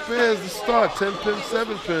 back-to-back spares to start. 10 pin,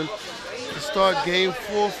 7 pin to start game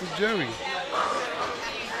 4 for Jerry.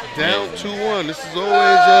 Down 2-1. This is always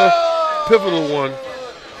a pivotal one.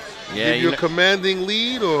 Yeah, Give you a commanding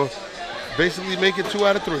lead or basically make it 2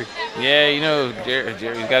 out of 3. Yeah, you know,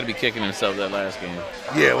 Jerry's got to be kicking himself that last game.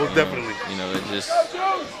 Yeah, well, definitely. You know, it just...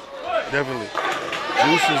 Definitely.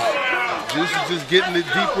 Juice is just getting it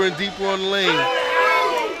deeper and deeper on the lane.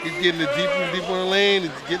 He's getting it deeper and deeper on the lane.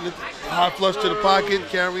 He's getting it high flush to the pocket,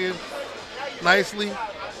 carrying nicely.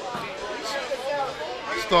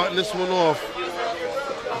 Starting this one off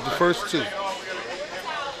with the first 2.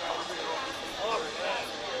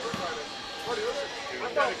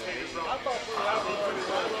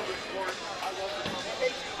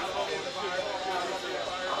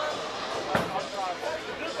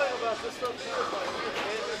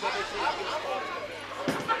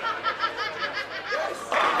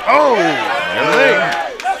 Oh,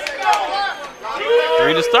 right.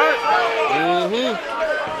 3 to start.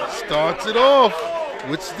 Starts it off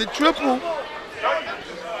with the triple.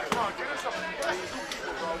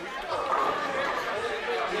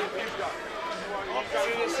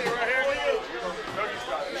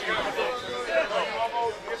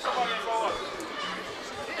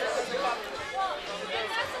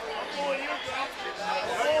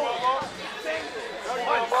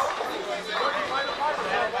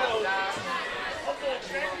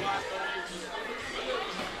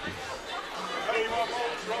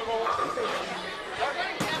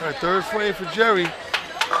 All right, third frame for Jerry.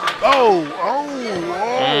 Wow.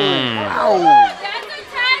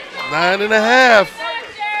 9.5.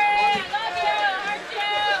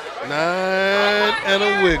 9 and a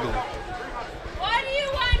wiggle. What do you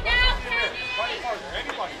want now, Kenny?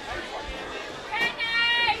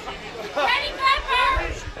 Kenny Pepper!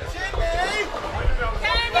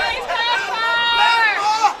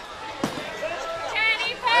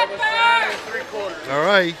 Kenny Pepper! All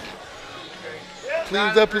right.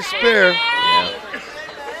 Cleans up his spare.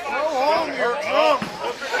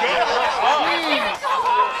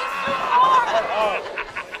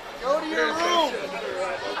 Go to your room.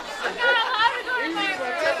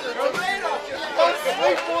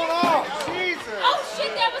 Oh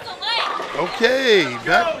shit, that was a leg. Okay,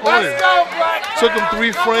 back on it. Took him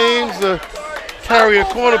 3 frames to carry a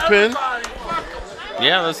corner pin.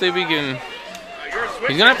 Yeah, let's see if he can.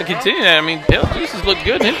 He's gonna have to continue that. I mean, Dale Juice has looked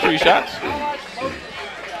good in 3 shots. Took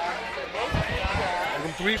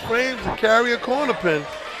him 3 frames to carry a corner pin,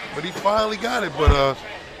 but he finally got it. But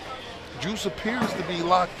Juice appears to be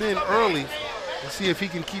locked in early. Let's see if he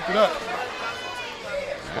can keep it up.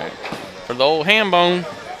 Right. For the old ham bone.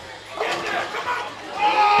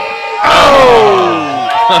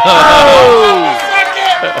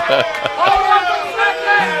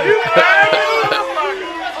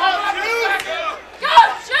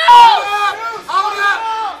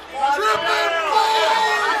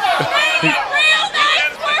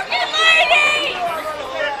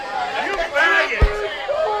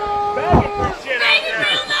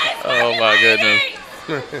 Oh my goodness.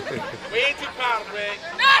 We ain't too proud of Greg.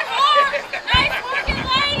 Not hard. Nice working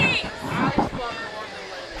lady.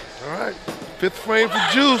 All right, 5th frame for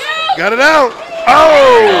Juice. Got it out.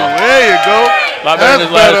 Oh, there you go. A lot better than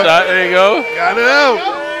his last shot. There you go. Got it out.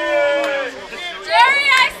 Jerry,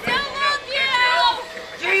 I still love you.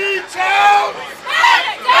 G-Town. Smack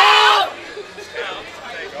it down.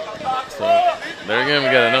 again, we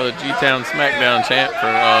got another G-Town SmackDown chant for.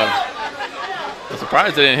 I'm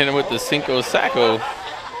surprised they didn't hit him with the Cinco Sacco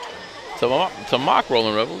to mock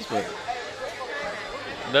Rolling Rebels, but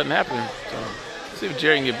it doesn't happen. So let's see if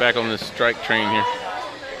Jerry can get back on this strike train here.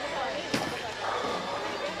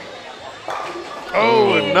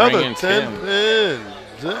 Oh, another ringing 10 pin.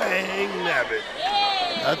 Dang nabbit.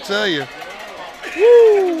 I tell you.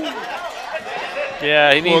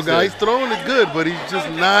 Yeah, he needs Well, he's throwing it good, but he's just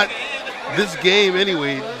not, this game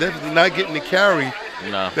anyway, definitely not getting the carry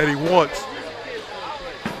that he wants.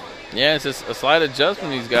 Yeah, it's just a slight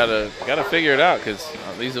adjustment. He's got to figure it out because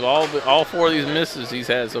these have all 4 of these misses he's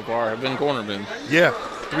had so far have been corner bins. Yeah,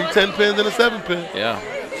 3 10 pins and a 7 pin. Yeah.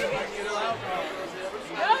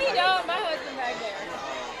 No, you don't. My husband back there.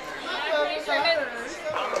 I'm pretty sure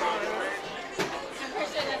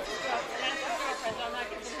that's his girlfriend. So I'm not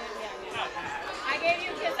going to hit him yet. I gave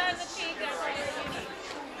you a kiss on the cheek. That's all you need.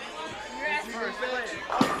 You're asking for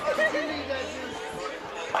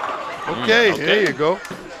it. Okay, there you go.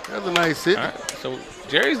 That's a nice hit. All right, so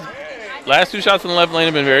Jerry's last 2 shots in the left lane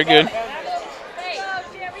have been very good.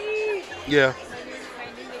 Yeah.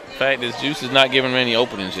 In fact, his Juice is not giving him any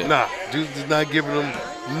openings yet. Nah, Juice is not giving him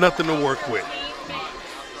nothing to work with.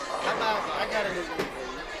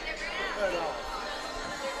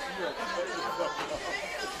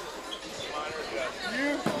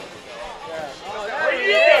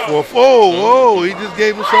 Whoa, he just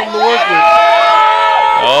gave him something to work with.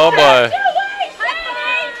 Oh, boy.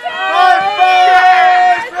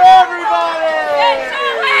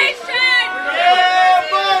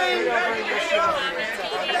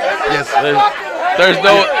 Yes.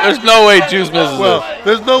 There's no way Juice misses Well, this.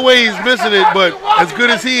 there's no way he's missing it, but as good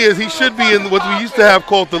as he is, he should be in what we used to have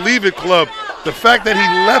called the Leave It Club. The fact that he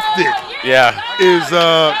left it is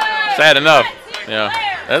sad enough. Yeah,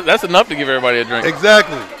 that's enough to give everybody a drink.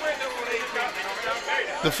 Exactly.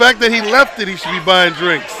 The fact that he left it, he should be buying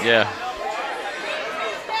drinks. Yeah.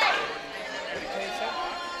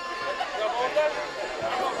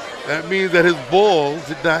 That means that his ball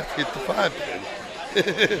did not hit the 5 pin.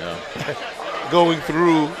 Going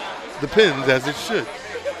through the pins as it should.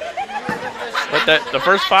 But the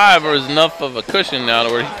first 5 is enough of a cushion now to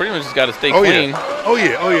where he pretty much just got to stay clean.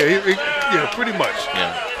 Yeah. Yeah, pretty much.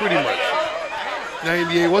 Yeah. Pretty much.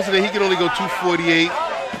 98, wasn't it? He could only go 248.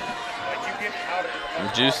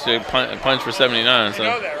 Juice to punch for 79. So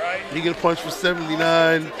he can punch for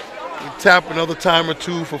 79. He tap another time or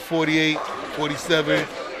 2 for 48, 47.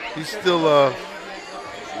 He's still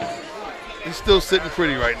sitting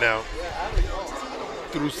pretty right now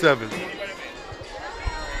through 7.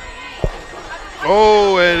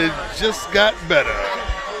 Oh, and it just got better.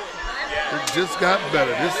 It just got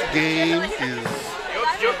better. This game is,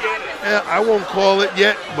 I won't call it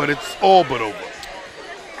yet, but it's all but over.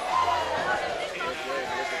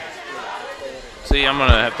 See, I'm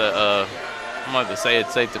gonna have to say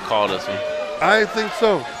it's safe to call this one. I think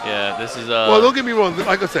so. Yeah, this is well, don't get me wrong.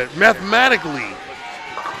 Like I said, mathematically,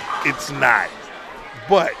 it's not.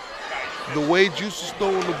 But the way Juice is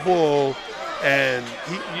throwing the ball, and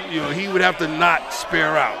he would have to not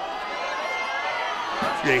spare out.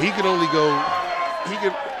 Yeah, he could only go.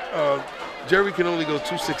 Jerry can only go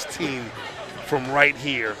 216 from right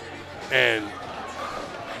here, and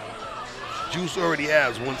Juice already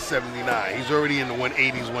has 179. He's already in the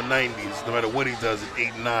 180s, 190s. No matter what he does at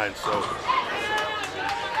 8 and 9. So.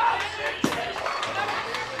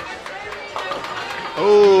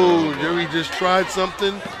 Oh, Jerry just tried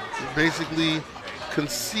something, basically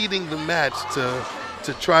conceding the match to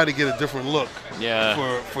try to get a different look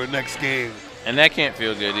for next game. And that can't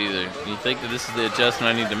feel good either. You think that this is the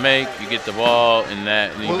adjustment I need to make, you get the ball and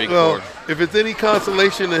that, and you big forward. If it's any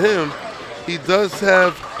consolation to him, he does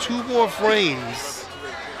have 2 more frames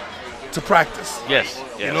to practice. Yes.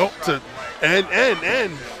 You know,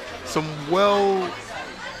 and some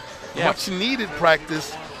much needed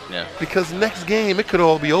practice. Yeah. Because next game it could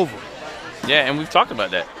all be over. Yeah, and we've talked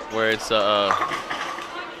about that, where it's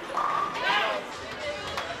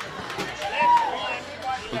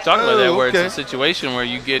we've talked about that, where it's a situation where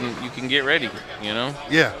you can get ready, you know.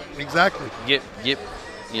 Yeah, exactly. Go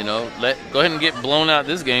ahead and get blown out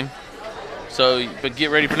this game. So, but get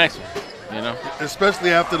ready for next one, you know. Especially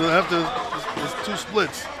after there's 2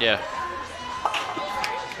 splits. Yeah.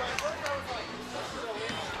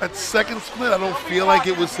 That second split, I don't feel like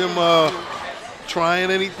it was him trying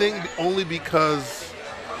anything, only because,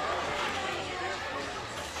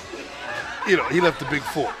 he left the big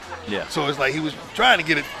 4. Yeah. So it's like he was trying to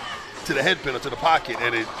get it to the head pin or to the pocket,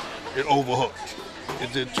 and it overhooked.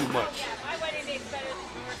 It did too much.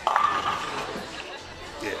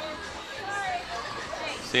 Yeah.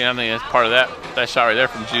 See, I think that's part of that shot right there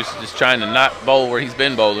from Juice, just trying to not bowl where he's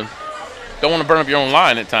been bowling. Don't want to burn up your own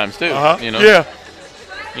line at times too. You know. Yeah.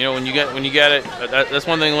 You know, when you get it, that's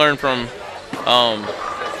one thing learned from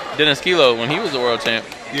Dennis Kilo when he was the world champ.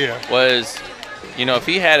 Yeah. Was, you know, if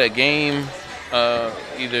he had a game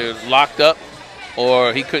either locked up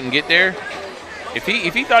or he couldn't get there, if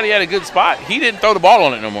he thought he had a good spot, he didn't throw the ball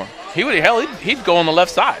on it no more. He'd go on the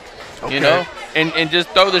left side, you know, and just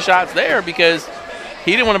throw the shots there because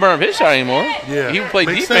he didn't want to burn up his shot anymore. Yeah. He would play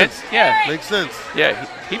Makes defense. sense. Yeah. Makes sense. Yeah.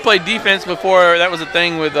 He played defense before that was a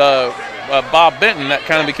thing with Bob Benton. That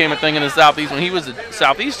kind of became a thing in the Southeast when he was the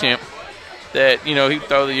Southeast champ. That, you know, he'd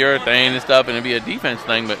throw the urethane and stuff and it'd be a defense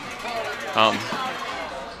thing, but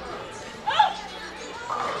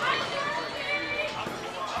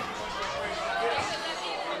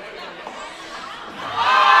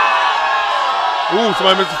ooh,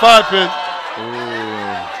 somebody missed the 5-pin. ooh.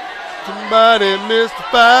 Somebody missed the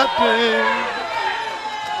 5-pin.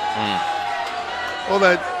 All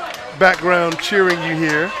that background cheering you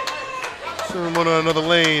hear. Someone on another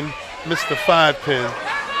lane missed the 5-pin.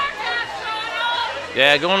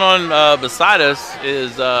 Yeah, going on beside us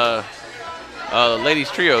is ladies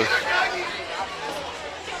trios.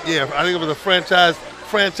 Yeah, I think it was a franchise.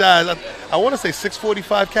 I want to say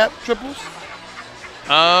 645 cap triples.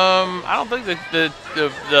 I don't think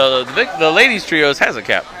the ladies trios has a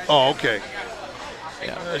cap. Oh, okay.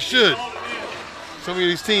 Yeah. It should. Some of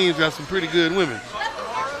these teams got some pretty good women.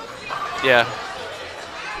 Yeah.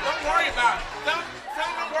 Don't worry about it. Don't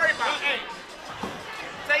worry about it. Hey,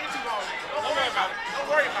 take it too long. Don't worry about it. Don't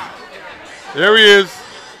worry about it. There he is.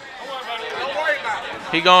 Don't worry about it.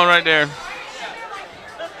 He going right there.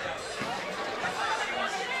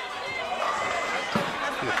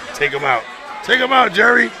 Take him out. Take him out,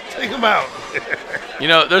 Jerry. Take him out. You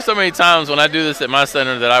know, there's so many times when I do this at my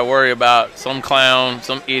center that I worry about some clown,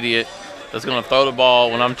 some idiot that's going to throw the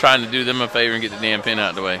ball when I'm trying to do them a favor and get the damn pin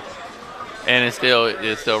out of the way. And it's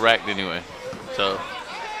still racked anyway. So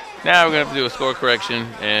now we're going to have to do a score correction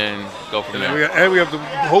and go from there. And we have to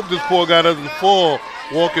hope this poor guy doesn't fall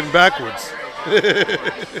walking backwards.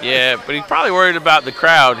 Yeah, but he's probably worried about the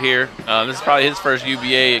crowd here. This is probably his first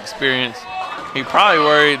UBA experience. He's probably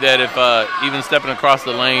worried that if even stepping across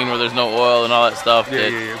the lane where there's no oil and all that stuff,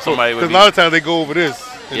 somebody would be. Because a lot of times they go over this.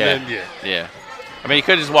 And Yeah, then, yeah. I mean, he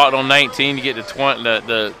could have just walked on 19 to get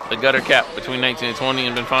the the gutter cap between 19 and 20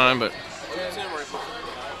 and been fine, but.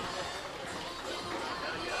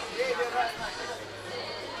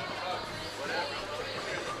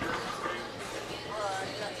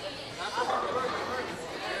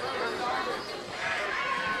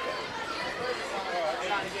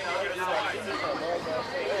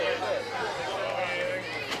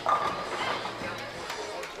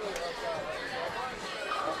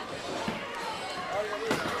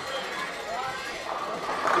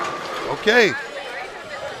 Okay.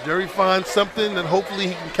 Jerry finds something that hopefully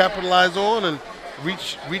he can capitalize on and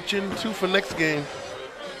reach into for next game.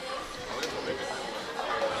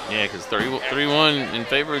 Yeah, because 3-1 in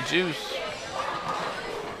favor of Juice.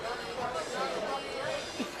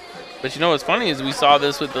 But you know what's funny is we saw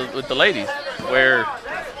this with the ladies, where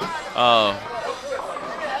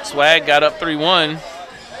Swag got up 3-1,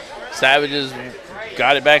 Savages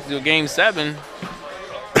got it back to a game 7.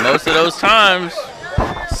 Most of those times,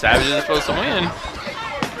 Savages are supposed to win.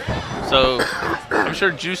 So I'm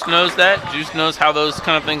sure Juice knows that. Juice knows how those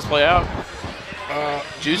kind of things play out.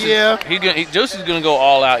 Juice Juice is gonna go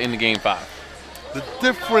all out in the game 5. The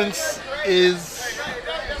difference is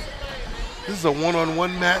this is a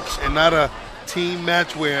one-on-one match and not a team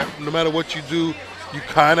match where no matter what you do, you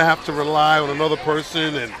kind of have to rely on another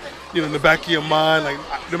person, and you know, in the back of your mind, like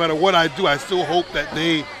no matter what I do, I still hope that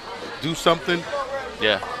they do something.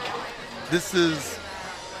 Yeah. This is,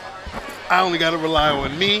 I only got to rely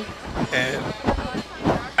on me, and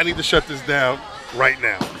I need to shut this down right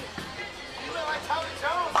now.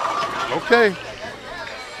 Okay.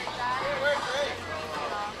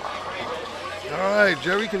 All right,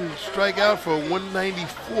 Jerry can strike out for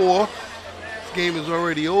 194. This game is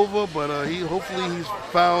already over, but hopefully he's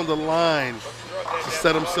found a line to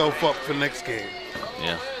set himself up for next game.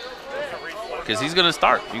 Yeah. Because he's going to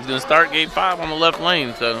start. He's going to start game 5 on the left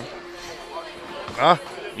lane. So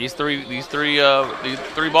these three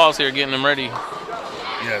balls here, getting them ready.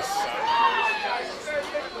 Yes.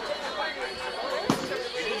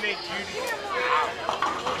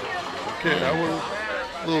 Okay, that one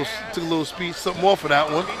took a little speed, something off of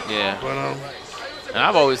that one. Yeah. But and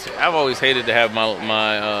I've always hated to have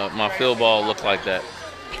my field ball look like that.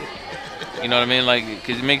 You know what I mean? Like,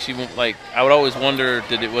 because it makes you like. I would always wonder,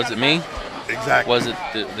 was it me? Exactly. Was it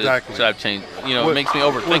Exactly. should I change? You know, it makes me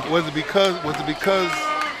overthink it. Was it because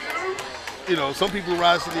you know, some people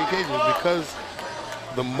rise to the occasion? Was it because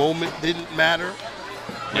the moment didn't matter?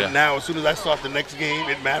 Yeah. And now as soon as I start the next game,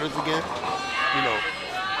 it matters again. You know.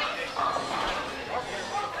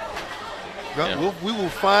 Yeah. We will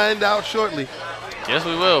find out shortly. Yes,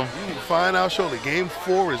 we will. We will find out shortly. Game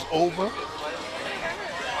 4 is over.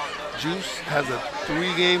 Juice has a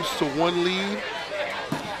 3-1 lead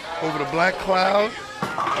over the Black Cloud.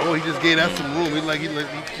 Oh, he just gave that some room. He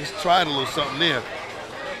just tried a little something there.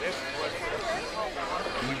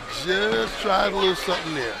 He just tried a little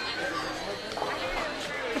something there.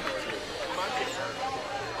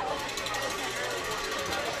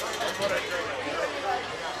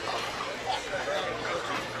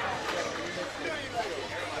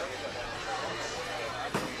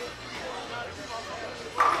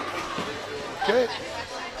 Okay.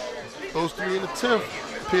 Those 3 in the 10th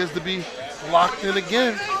appears to be locked in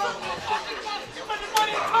again.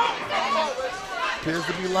 Appears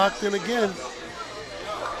to be locked in again.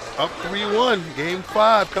 Up 3-1. Game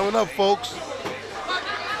 5 coming up, folks.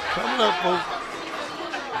 Coming up, folks.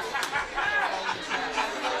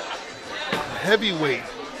 Heavyweight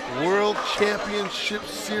World Championship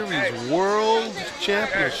Series. World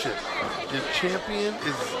Championship. The champion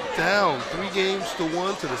is down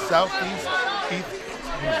 3-1 to the Southeast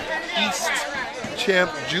East champ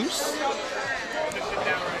Juice.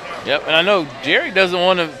 Yep, and I know Jerry doesn't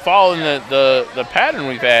want to fall in the pattern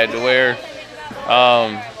we've had to where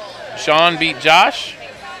Sean beat Josh,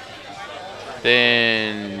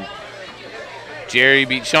 then Jerry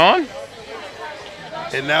beat Sean.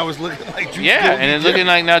 And now it's looking like Juice. Yeah, and it's looking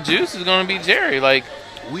like now Juice is going to beat Jerry. Like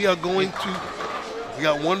we are going to. We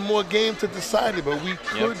got one more game to decide it, but we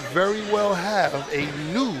could very well have a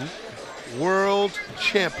new world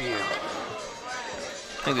champion.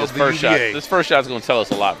 I think this first shot. This first shot is going to tell us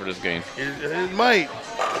a lot for this game. It might.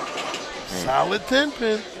 Solid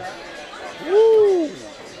 10-pin. Woo!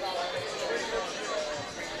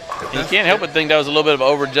 You can't help but think that was a little bit of an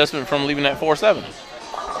over-adjustment from leaving that 4-7.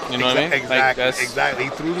 You know what I mean? Exactly. Like exactly. He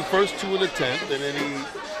threw the first 2 in the 10th, and then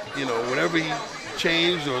he, you know, whatever he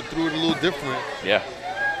changed or threw it a little different. Yeah.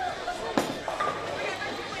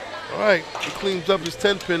 All right. He cleans up his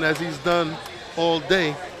 10-pin as he's done all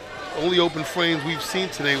day. Only open frames we've seen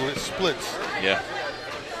today were splits. Yeah.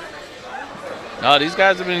 No, these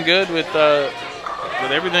guys have been good with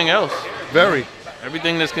everything else. Very.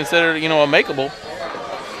 Everything that's considered, you know, a makeable,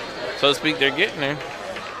 so to speak, they're getting there.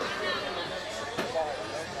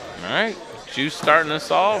 All right, Juice starting us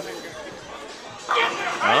off.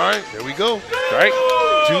 All right, there we go. Strike.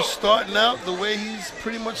 Juice starting out the way he's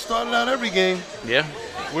pretty much started out every game. Yeah.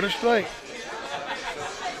 With a strike.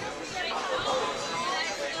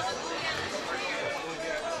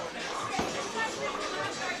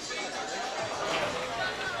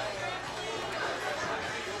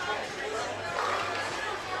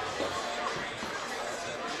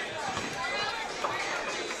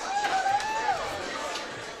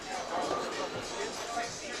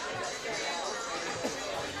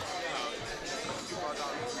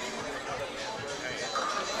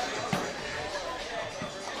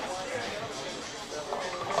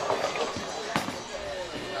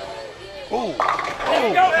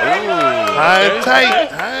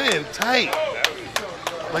 High and tight.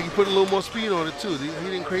 Like he put a little more speed on it too. He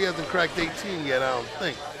hasn't cracked 18 yet, I don't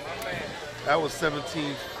think. That was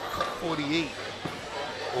 17:48.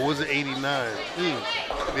 Or was it 89?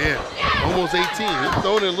 Yeah, almost 18. He's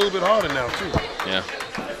throwing it a little bit harder now too. Yeah.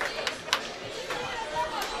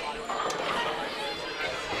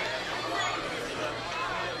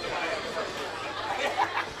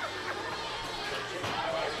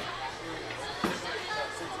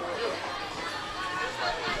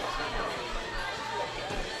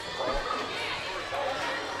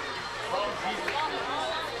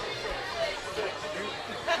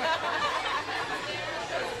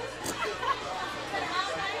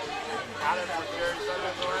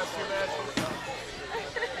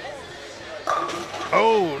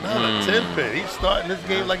 Oh, not a 10-pin. He's starting this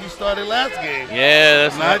game like he started last game. Yeah,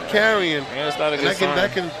 that's not carrying. Yeah, that's not a good sign.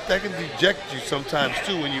 That can deject you sometimes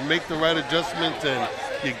too when you make the right adjustments and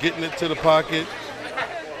you're getting it to the pocket.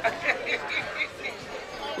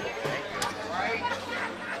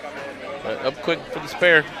 Up quick for the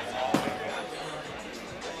spare.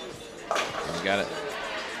 Got it.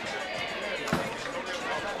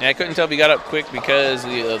 Yeah, I couldn't tell if he got up quick because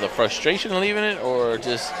the frustration of leaving it, or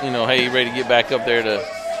just, you know, hey, ready to get back up there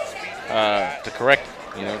to correct,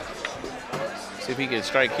 you know. See if he can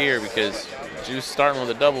strike here, because Juice starting with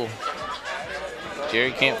a double.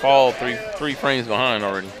 Jerry can't fall three frames behind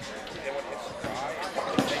already.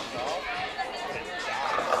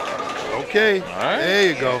 Okay. All right.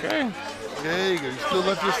 There you go. Okay. There you go. You still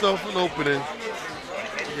left yourself an opening.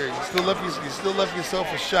 Yeah, you still left yourself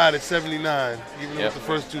a shot at 79, even with the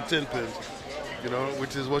first 2 10 pins. You know,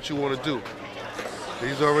 which is what you want to do.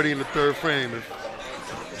 He's already in the 3rd frame.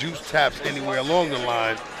 If Juice taps anywhere along the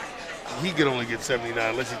line, he could only get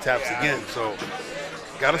 79 unless he taps again. So,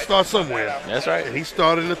 got to start somewhere. That's right. And he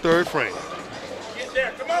started in the 3rd frame.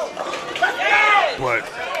 But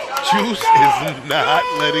Juice is not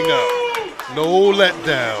letting up. No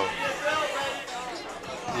letdown.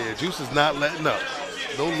 Yeah, Juice is not letting up.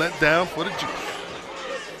 No letdown for the Juice.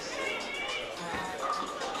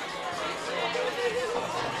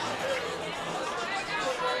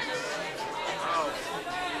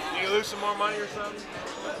 You lose some more money or something?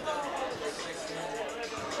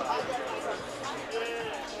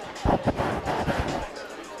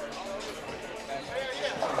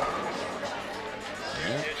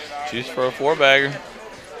 Juice for a 4-bagger.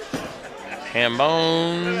 Ham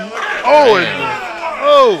bone. Oh,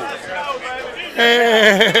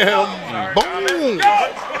 ham bone.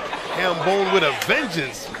 Ham bone with a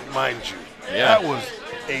vengeance, mind you. Yeah. That was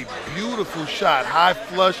a beautiful shot. High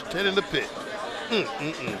flush, 10 in the pit.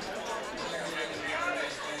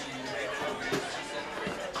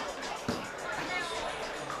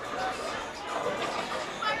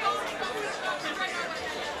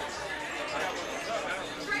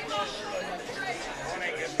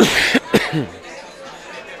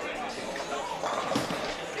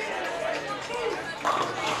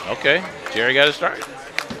 Okay, Jerry got to start.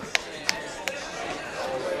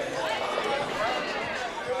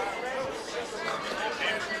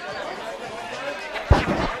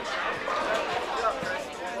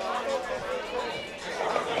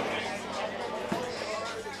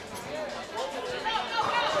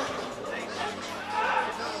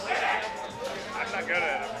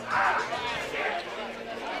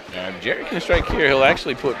 If Jerry can strike here, he'll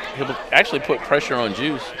actually put pressure on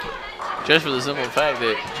Juice, just for the simple fact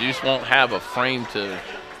that Juice won't have a frame to.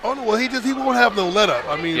 Oh no, well he won't have no let up.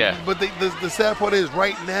 I mean, Yeah. but the sad part is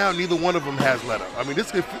right now neither one of them has let up. I mean,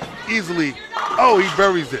 this could easily. Oh, he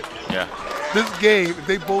buries it. Yeah. This game, if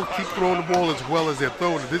they both keep throwing the ball as well as they're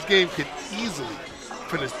throwing it, this game could easily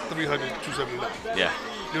finish 300, 279. Yeah.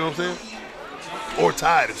 You know what I'm saying? Or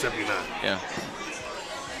tied at 79. Yeah.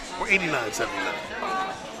 Or 89, 79.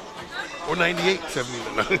 Or 98,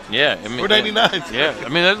 79. Yeah. I mean, Or 99. Yeah. I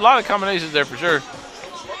mean, there's a lot of combinations there for sure.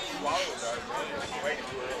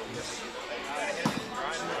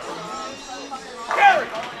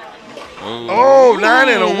 Oh, 9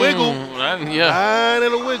 and a wiggle. Yeah. 9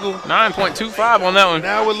 and a wiggle. 9.25 on that one.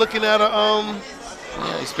 Now we're looking at a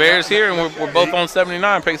Yeah, he spares here, and we're both on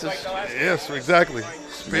 79 paces. Yes, exactly.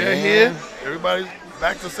 Spare here. Everybody's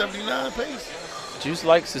back to 79 pace. Juice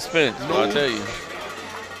likes suspense, I'll tell you.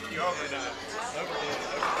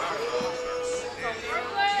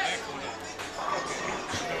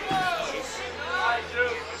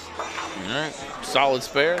 All right, solid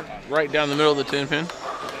spare, right down the middle of the 10 pin.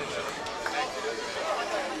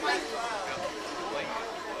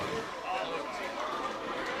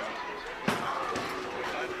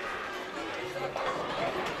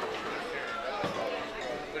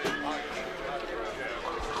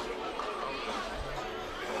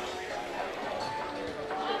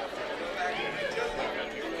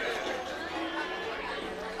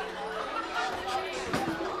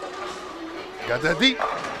 Got that deep.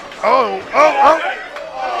 Oh.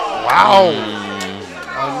 Wow.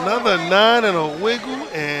 Another 9 and a wiggle,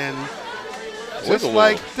 and just Wiggle.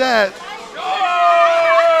 like that.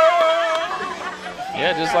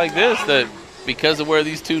 Yeah, just like this, that because of where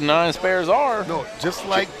these 2 9 spares are. No, just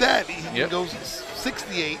like that. He Yep. goes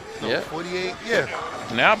 68. No, Yep. 48. Yeah.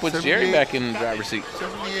 Now puts Jerry 78. back in the driver's seat.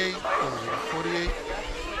 78. 48.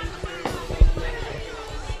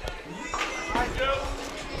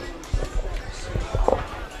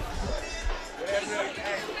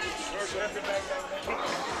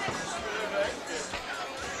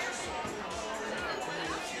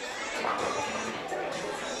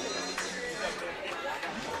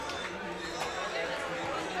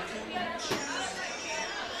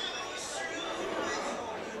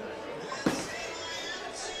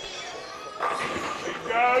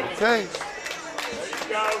 Okay.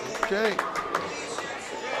 Okay.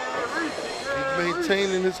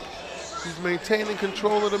 He's maintaining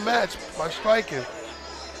control of the match by striking.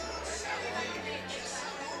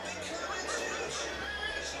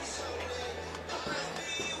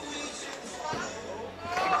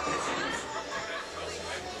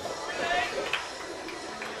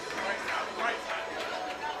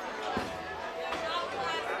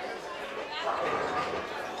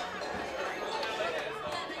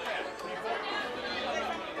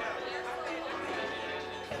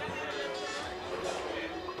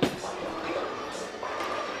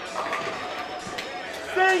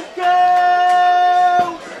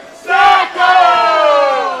 Cinco! Sacco!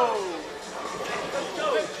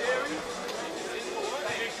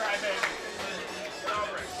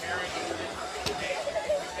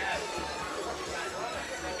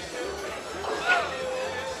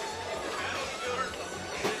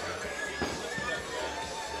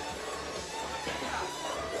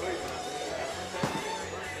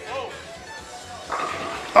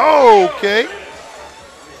 Okay.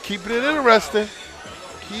 Keeping it interesting.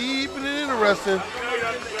 Keeping it interesting.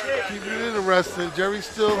 Keeping it interesting. Jerry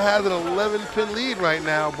still has an 11-pin lead right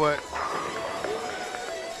now, but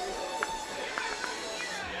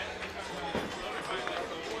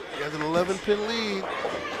he has an 11-pin lead.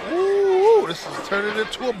 Ooh, this is turning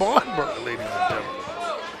into a barn burner, ladies and gentlemen.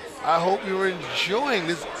 I hope you're enjoying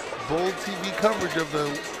this BowlTV coverage of the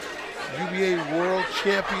UBA World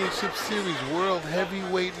Championship Series World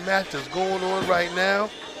Heavyweight match that's going on right now.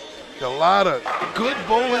 A lot of good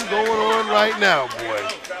bowling going on right now, boy.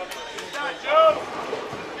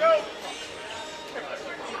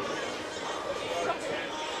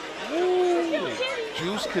 Ooh.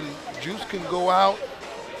 Juice can go out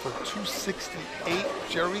for 268.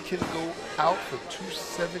 Jerry can go out for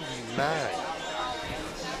 279.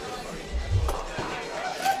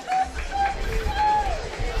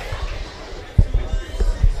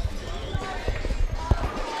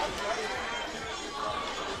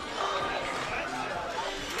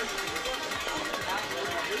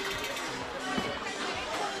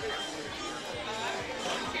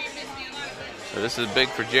 So this is big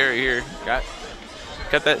for Jerry here. Got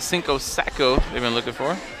that Cinco Sacco they've been looking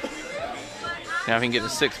for. Now he can get a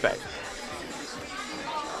 6-pack.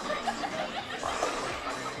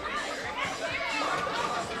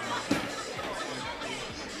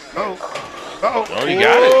 Oh, you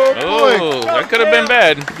got it. Oh, that could have been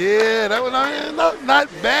bad. Yeah, that was not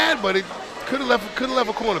bad, but it could have left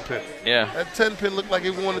a corner pin. Yeah. That 10-pin looked like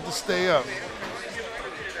it wanted to stay up.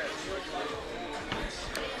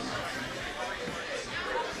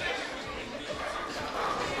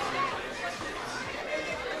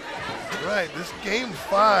 Right, this game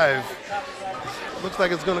 5 looks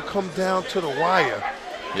like it's going to come down to the wire.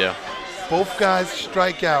 Yeah. Both guys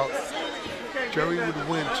strike out. Jerry would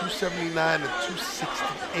win 279 and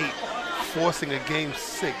 268, forcing a game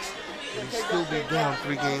 6, and he'd still be down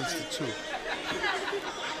 3 games to 2.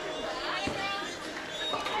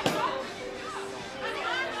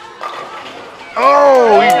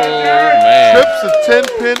 Oh, he trips a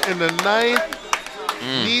 10-pin in the 9th.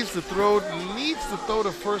 Needs to throw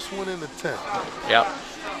the first one in the 10th. Yep.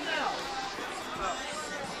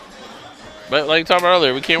 But like we talked about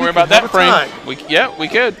earlier, we can't worry about that frame. We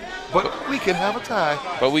could. But we can have a tie.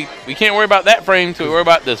 But we can't worry about that frame till we worry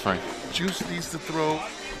about this frame. Juice needs to throw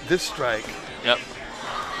this strike. Yep.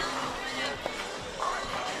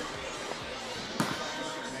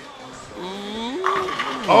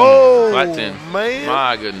 Oh, flat 10. Man.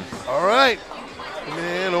 My goodness. All right.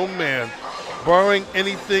 Man, oh, man. Barring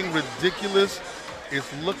anything ridiculous,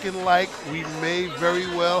 it's looking like we may very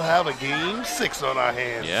well have a game 6 on our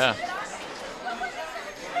hands. Yeah.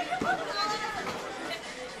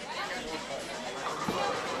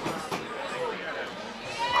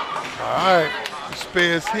 All right.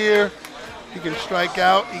 Spares here. He can strike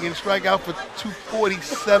out. He can strike out for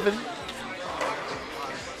 247.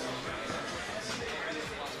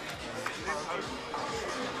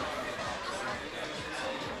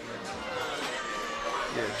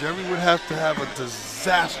 Yeah, Jerry would have to have a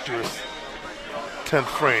disastrous 10th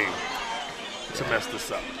frame to mess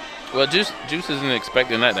this up. Well, Juice isn't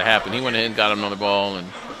expecting that to happen. He went ahead and got another ball,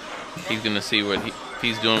 and he's going to see what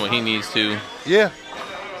he's doing what he needs to. Yeah.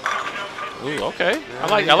 Ooh, okay. Yeah,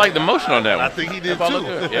 I like the motion on that one. I think he did too.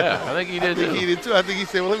 Yeah, I think he did too. He did too. I think he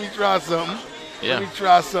said, well, let me try something. Yeah. Let me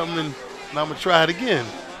try something, and I'm going to try it again.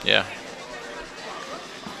 Yeah.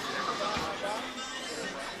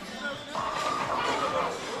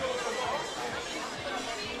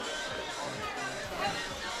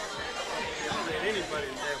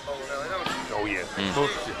 Oh yeah.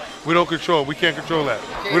 We don't control. We can't control that.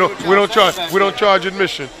 We don't charge. We don't charge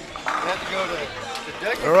admission. You have to go to the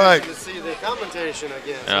deck to see the commentation, I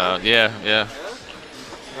guess. Yeah.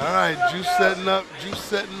 All right, Juice setting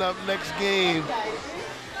up next game.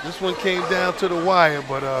 This one came down to the wire,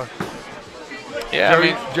 but yeah,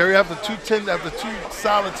 Jerry after two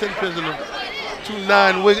solid 10 pins and the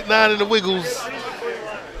 9 in the wiggles.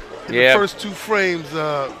 In the first 2 frames,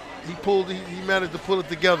 he managed to pull it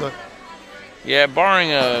together. Yeah,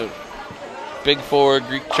 barring a big forward,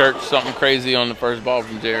 Greek church, something crazy on the first ball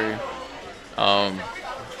from Jerry,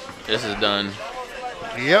 this is done.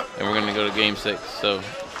 Yep. And we're going to go to game 6. So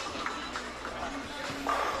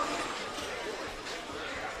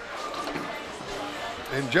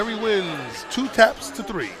And Jerry wins 2 taps to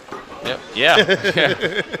 3. Yep. Yeah. Yeah.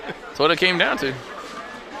 That's what it came down to.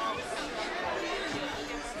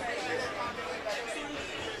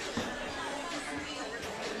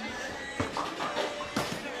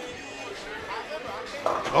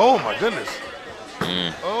 Oh my goodness.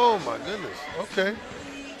 Oh my goodness. Okay.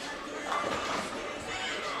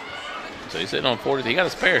 So he's sitting on 40. He got a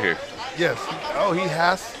spare here. Yes. Oh, he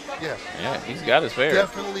has. Yeah. Yeah, he's got a spare.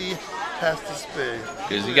 Definitely has to spare.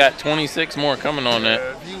 Because he got 26 more coming on that.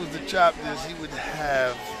 If he was to chop this, he would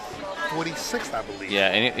have 46, I believe. Yeah,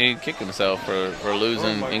 and he'd kick himself for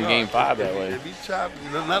losing in Game 5 that way. If he chopped,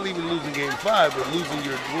 not even losing Game 5, but losing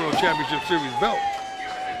your World Championship Series belt.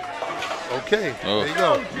 Okay, Oh, there you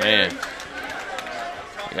go. Man.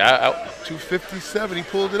 Yeah, 257, he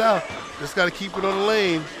pulled it out. Just got to keep it on the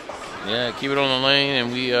lane. yeah, keep it on the lane,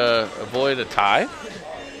 and we avoid a tie.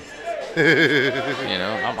 You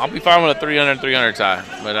know, I'll be fine with a 300-300 tie,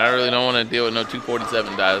 but I really don't want to deal with no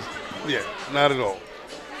 247 ties. Yeah, not at all.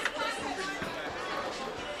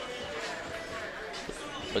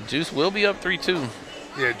 But Juice will be up 3-2.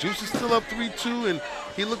 Yeah, Juice is still up 3-2, and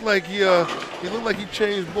he looked like he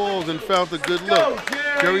changed balls and found a good look.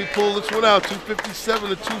 Jerry pulled this one out, 257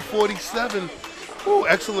 to 247. Ooh,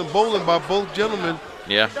 excellent bowling by both gentlemen.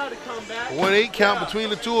 Yeah. 1-8 count between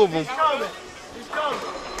the two of them.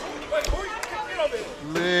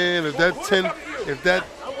 Man, if that 10, if that.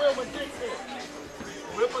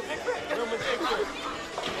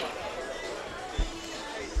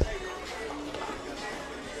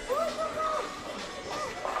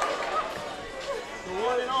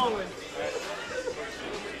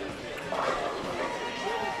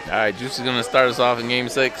 All right, Juice is going to start us off in Game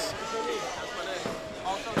 6.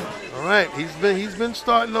 All right, he's been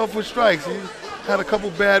starting off with strikes. He's had a couple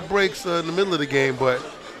bad breaks in the middle of the game, but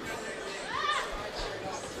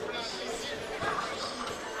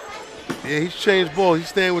yeah, he's changed ball. He's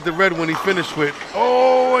staying with the red one he finished with.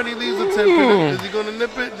 Oh, and he leaves a 10 pin. Is he going to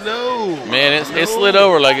nip it? No. Man, it slid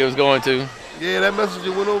over like it was going to. Yeah, that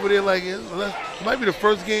messenger went over there like it might be the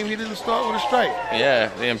first game he didn't start with a strike.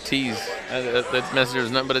 Yeah, damn tease. That messenger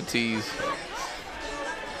is nothing but a tease.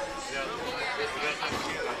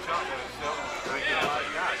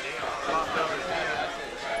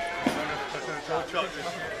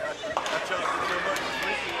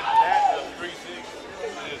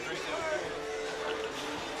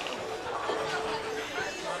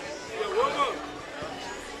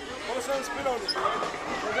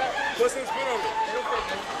 Put some spin on it.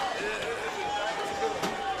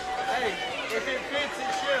 Hey, if it fits,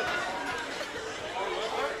 it ships.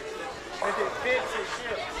 If it fits, it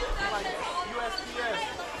ships. Like USPS.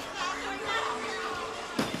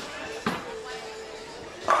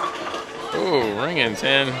 Ooh, ringing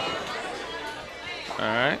 10. All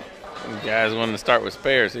right. You guys wanting to start with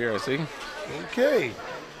spares here, I see. Okay.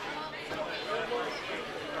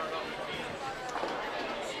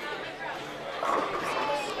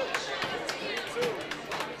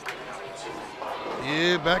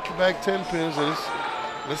 Yeah, back-to-back 10 pins.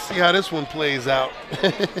 Let's see how this one plays out.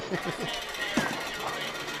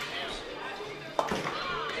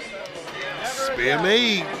 Spare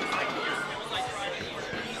made.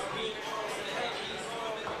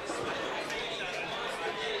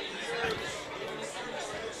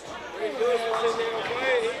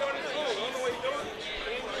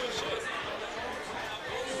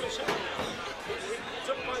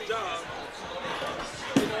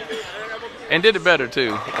 And did it better,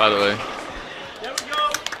 too, by the way.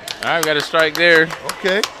 All right, we got a strike there.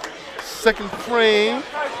 Okay. Second frame.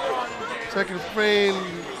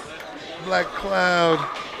 Black Cloud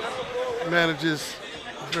manages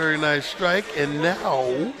a very nice strike. And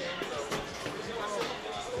now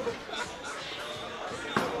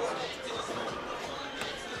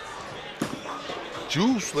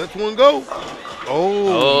Juice lets one go.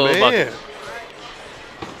 Oh man.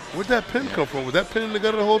 Where'd that pin come from? Was that pin in the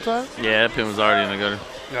gutter the whole time? Yeah, that pin was already in the gutter.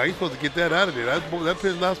 No, you're supposed to get that out of there. That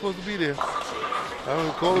pin's not supposed to be there. I don't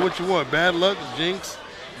know, call it what you want. Bad luck, jinx.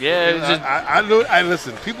 Yeah, it was just, I know. I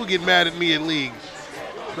listen. People get mad at me in league.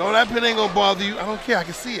 No, that pin ain't gonna bother you. I don't care. I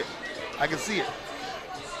can see it. I can see it.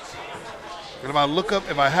 And if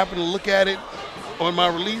I happen to look at it on my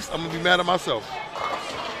release, I'm gonna be mad at myself.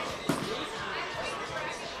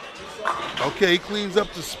 Okay, he cleans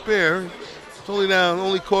up the spare. It's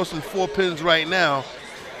only costing 4 pins right now.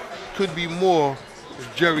 Could be more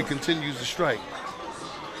if Jerry continues to strike.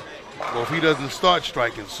 Or if he doesn't start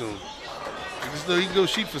striking soon. He can go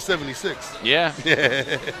sheet for 76. yeah.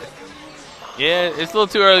 Yeah, it's a little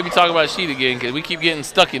too early to be talking about sheet again because we keep getting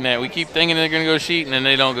stuck in that. We keep thinking they're going to go sheet, and then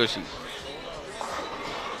they don't go sheet.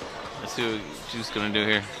 Let's see what Juice gonna do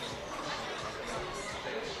here?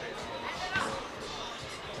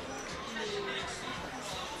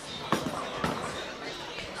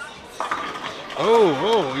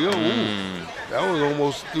 Oh, yo, ooh. That was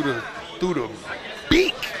almost through the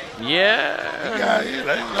beak. Yeah. Yeah,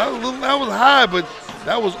 that was high, but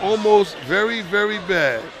that was almost very, very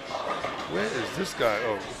bad. Where is this guy?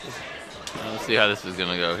 Oh, Let's see how this is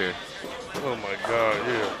gonna go here. oh my God,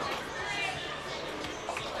 yeah.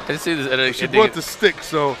 I see this. She brought the stick,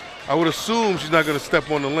 so I would assume she's not gonna step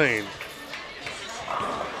on the lane.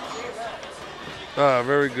 Ah,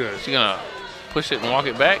 very good. She gonna push it and walk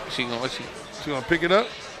it back? She gonna what? She gonna pick it up?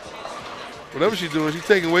 Whatever she's doing, she's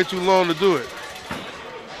taking way too long to do it.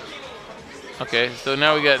 Okay, so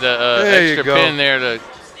now we got the There you extra go. pin there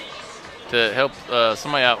to help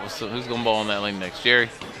somebody out with who's gonna ball on that lane next. Jerry,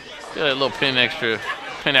 get a little pin action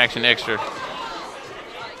extra.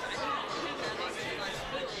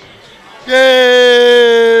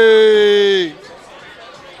 Yay! A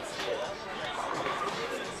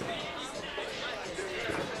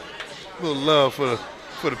little love for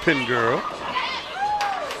the pin girl.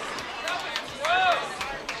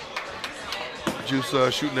 Juice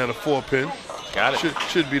shooting at a 4-pin. Got it.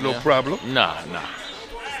 Should be no problem. Nah,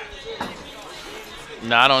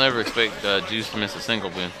 I don't ever expect Juice to miss a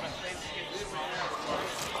single pin.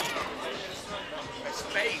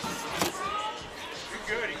 Space. You're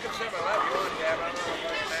good. You can 7-11. You already have. I don't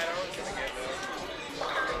know if Matt Owens gonna get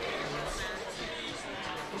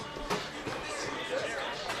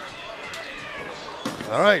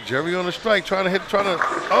there. All right, Jerry on the strike, Jerry trying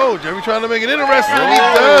to make it interesting. He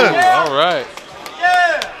does. All right.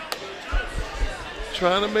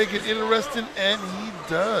 Trying to make it interesting, and he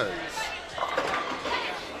does.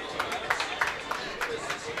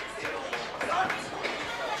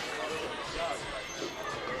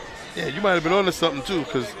 Yeah, you might have been onto something too,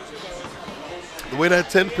 because the way that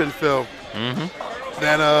 10-pin fell,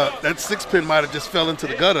 that 6-pin might have just fell into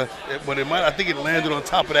the gutter, but I think it landed on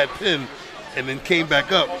top of that pin, and then came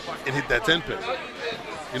back up and hit that 10-pin.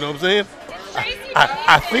 You know what I'm saying?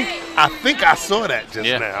 I think I saw that just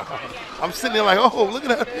now. I'm sitting there like, oh, look at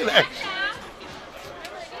that in action.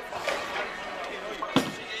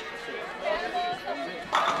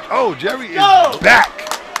 Oh, Jerry is back.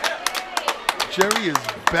 Jerry is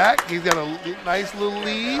back. He's got a nice little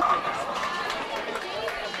lead.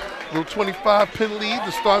 Little 25-pin lead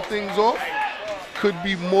to start things off. Could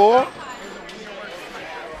be more.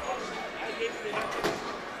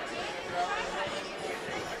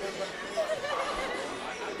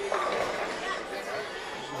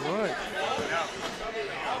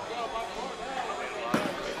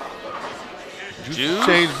 Juice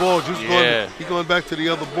changed ball. Juice going back to the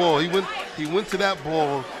other ball. He went to that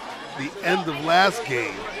ball the end of last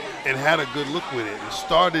game and had a good look with it and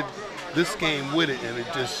started this game with it, and it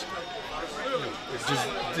just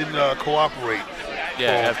didn't cooperate.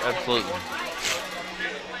 Yeah, absolutely.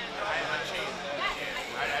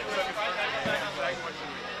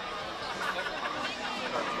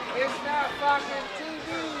 It's not fucking TV,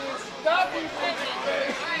 it's WBA.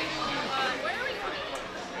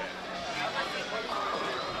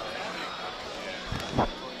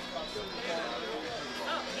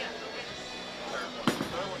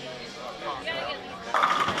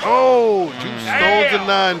 Oh, Juice stones a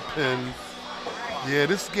 9-pin. Yeah,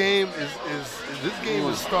 this game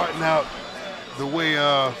is starting out the way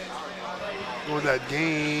that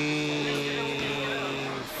game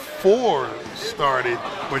 4 started,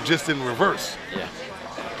 but just in reverse. Yeah.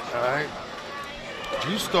 All right.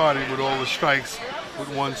 Juice started with all the strikes with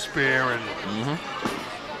one spare,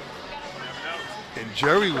 and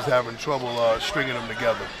Jerry was having trouble stringing them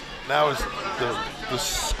together. Now it's the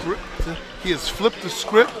script. He has flipped the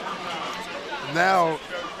script. Now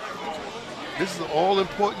this is an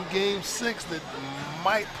all-important game 6 that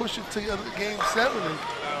might push it to game 7, and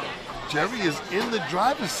Jerry is in the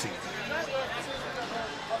driver's seat.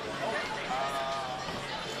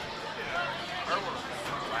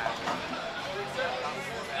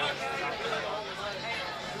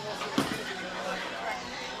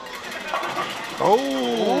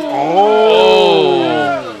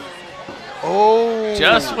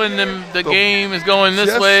 Just when the game is going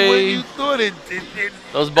this way, when you thought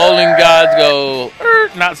those bowling gods go,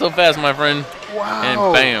 not so fast, my friend. Wow.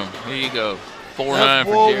 And bam, here you go. 4-9 that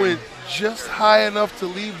for ball Jerry. went just high enough to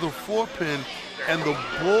leave the 4-pin, and the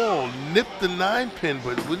ball nipped the 9-pin,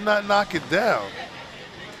 but would not knock it down.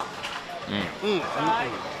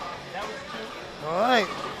 All right.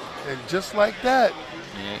 And just like that,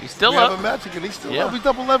 yeah, he's still we up. have a magic, and he's still up. He's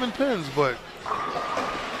up 11 pins, but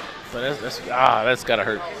But that's gotta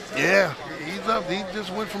hurt. Yeah, he's up. He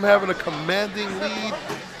just went from having a commanding lead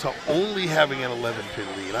to only having an 11-pin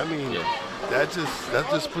lead. I mean, that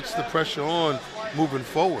just puts the pressure on moving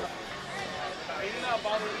forward.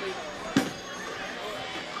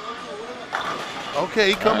 Okay,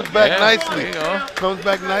 he comes back nicely. There you go. Comes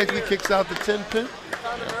back nicely, kicks out the 10-pin.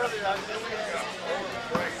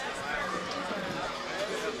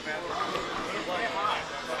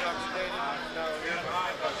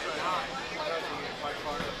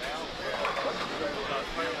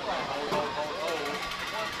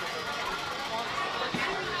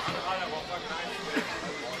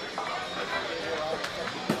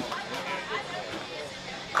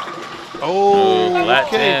 Oh, flat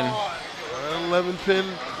okay. 10. 11-pin,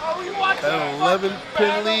 an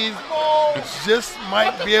 11-pin lead. Just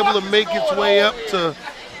might be able to make its way up to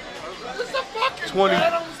 20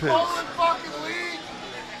 pins.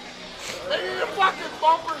 They need to fucking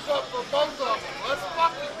bumpers up for both of them. Let's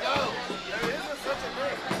fucking go. There isn't such a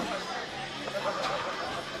thing.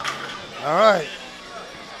 All right.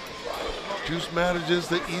 Juice manages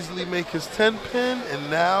to easily make his 10-pin, and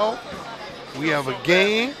now we have a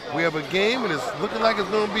game. We have a game, and it's looking like it's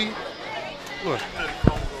going to be. Look.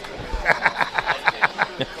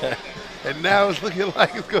 And now it's looking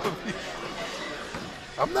like it's going to be.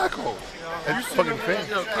 I'm not cold. That's fucking fans.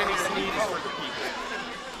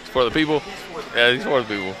 It's for the people. Yeah, he's for the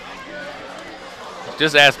people.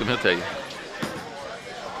 Just ask him; he'll tell you.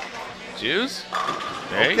 Juice.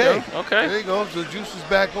 There you go. Okay. There you go. So Juice is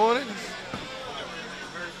back on it.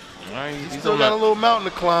 All right, He's still got a little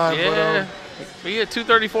mountain to climb. Yeah. But, he had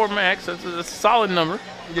 234 max. That's a solid number.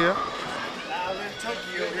 Yeah.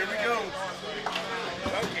 Tokyo, here we go.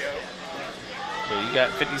 Tokyo. So you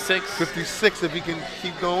got 56. 56 if he can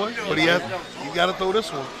keep going, but he got to throw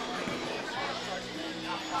this one.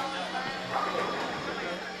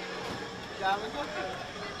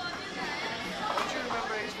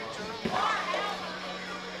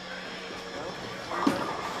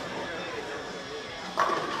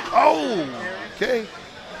 Oh, okay.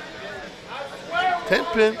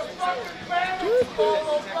 10-pin.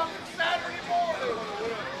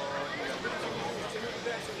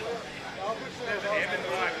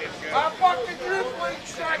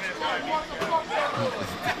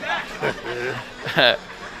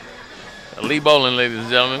 Lee Bowling, ladies and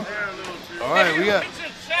gentlemen. All right, we got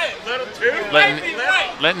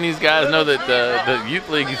letting these guys know that the youth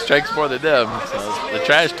league strikes for the dub. So the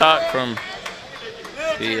trash talk from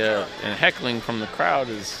the and heckling from the crowd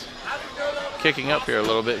is kicking up here a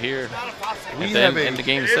little bit here. We At have the end of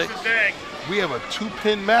game 6. We have a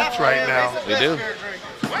 2-pin match right now. We do.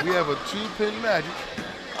 We have a 2-pin match.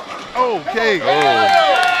 Okay. Oh.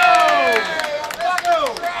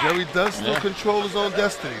 Jerry does still control his own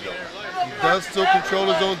destiny, though. He does still control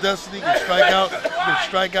his own destiny. He can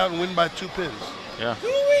strike out and win by 2 pins. Yeah.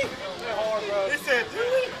 He said, you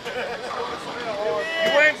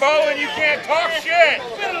ain't bowling, you can't talk shit.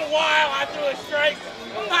 It's been a while. I threw a strike.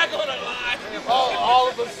 I'm not gonna lie. All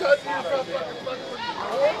of a sudden you're fucking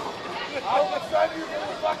all of a sudden you're in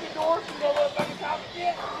the fucking doors and go to the fucking top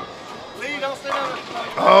again. Lee, don't sit down.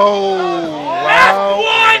 Oh, wow.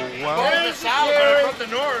 What? Wow. Going to the south, but from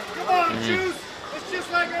the north. Come on, Juice. It's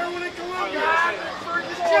just like Irwin in Columbia.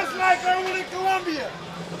 It's just like Irwin in Columbia.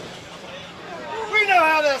 We know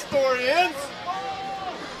how that story ends.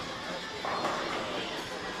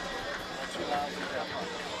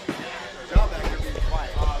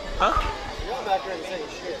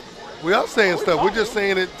 We are saying stuff. We're just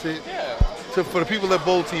saying it for the people at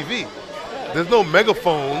BowlTV. There's no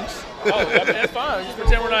megaphones. Oh, that's fine. Just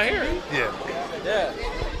pretend we're not here. Yeah. Yeah.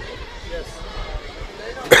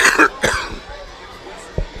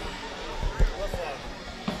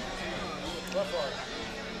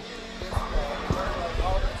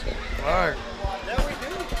 All right.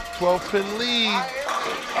 12-pin lead.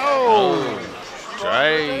 Oh.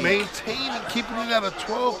 Right. Maintaining, keeping it at a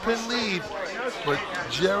 12-pin lead. But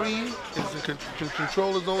Jerry is in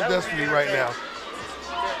control of his own destiny right now.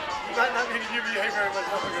 Might not need UBA very much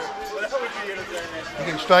longer, but that would be entertaining. He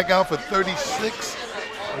can strike out for 36.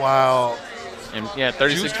 Wow. And yeah,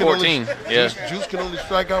 36-14. Yeah. Juice can only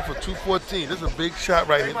strike out for 214. This is a big shot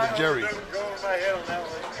right here to Jerry. Go over my head on that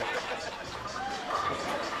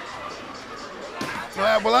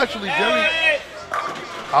one. Well, actually, Jerry.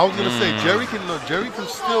 I was gonna say Jerry can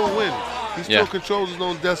still win. He still controls his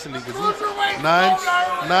own destiny because he's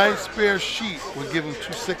nine spare sheet would give him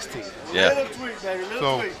 216. Yeah.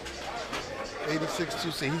 So 86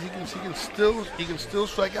 216. He can still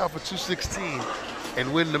strike out for 216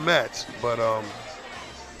 and win the match. But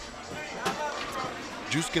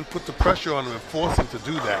Juice can put the pressure on him and force him to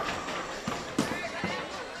do that.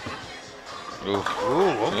 Ooh. Ooh,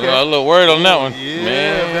 okay. A little worried on that one. Yeah,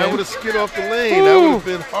 Man. if that would have skid off the lane, that would have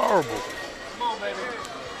been horrible.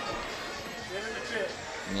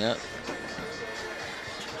 Yep.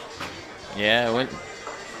 Yeah, it went.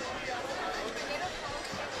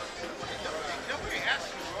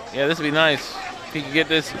 Yeah, this would be nice. If he could get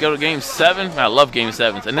this, go to game 7. I love game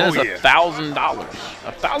 7s. And then it's $1,000.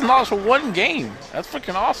 $1,000 for one game. That's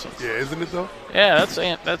freaking awesome. Yeah, isn't it though? Yeah,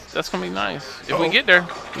 that's gonna be nice. If we get there.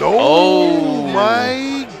 No. Oh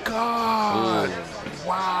My God. Ooh.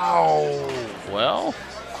 Wow. Well.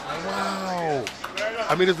 Wow.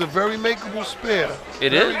 I mean, it's a very makeable spare. It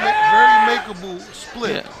very is. Very makeable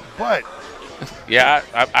split. Yeah. But. Yeah,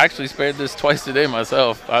 I actually spared this twice today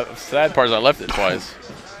myself. Sad part is I left it twice.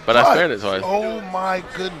 But I spared it twice. Oh my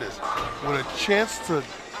goodness! With a chance to,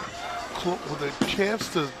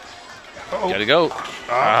 Gotta go.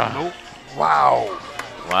 Nope. Wow.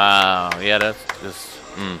 Wow. Yeah, that's just.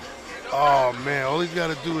 Oh man! All he's got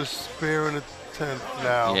to do is spare in the 10th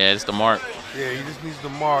now. Yeah, it's the mark. Yeah, he just needs the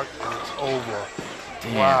mark and it's over.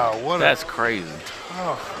 Damn, wow, that's crazy.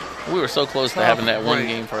 Oh, We were so close to having that one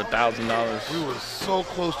game for $1,000. we were so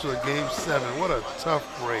close to a game 7. What a tough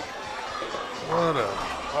break. What a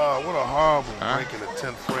horrible break in the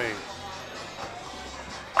 10th frame.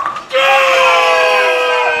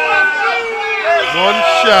 One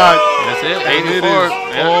shot. That's it. And 84. it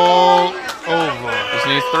is all over. Just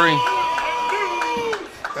needs 3.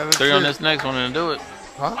 That is 3 on it. this next one and do it.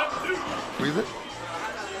 Huh? Breathe it.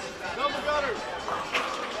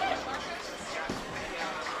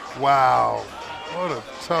 Wow. What a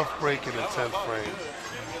tough break in the 10th frame.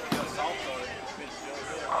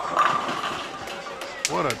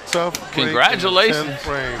 What a tough break Congratulations. in the 10th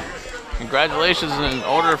frame. Congratulations in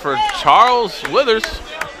order for Charles Withers.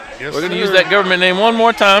 Yes, We're going to sir. use that government name one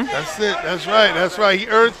more time. That's it. That's right. That's right. He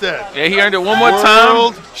earned that. Yeah, he earned it one more time.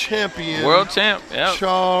 World champion. World champ. Yep.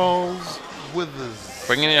 Charles Withers.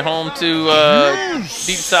 Bringing it home to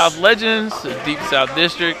Deep South Legends, Deep South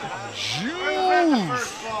District.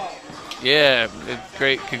 Juice. Yeah,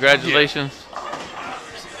 great. Congratulations.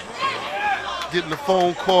 Getting a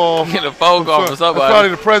phone call. Getting a phone call from That's probably somebody.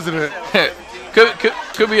 the president.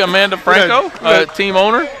 could be Amanda Franco, team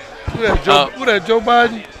owner. Who that, Joe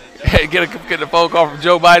Biden? Get a phone call from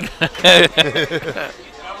Joe Biden.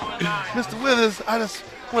 Mr. Withers, I just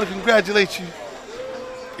want to congratulate you.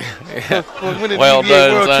 Winning Well the UBA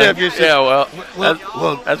done, World son. Championship. Yeah, well,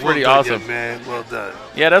 Well, that's pretty done, awesome. young man. Well done.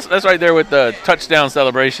 Yeah, that's right there with the touchdown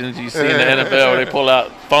celebrations you see in the NFL where they pull out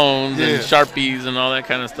phones and Sharpies and all that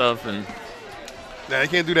kind of stuff. And Nah, they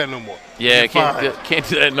can't do that no more. yeah, You're can't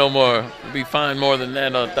do that no more. Be fined more than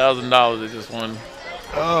that, $1,000 they just won.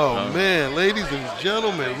 Oh, man. Ladies and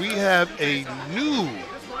gentlemen, we have a new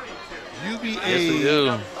UBA Yes, we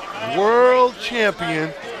do. World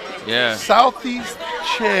Champion, Yeah, Southeast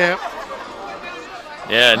Champ,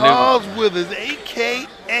 yeah, Charles Withers,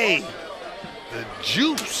 a.k.a. the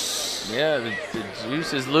Juice. yeah. The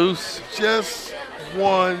juice is loose. Just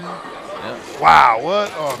won. Yeah. Wow,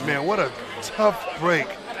 what a tough break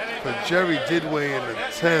for Jerry Didway in the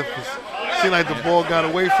 10th. It seemed like the ball got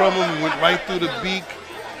away from him and went right through the beak,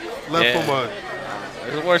 left Yeah. him a.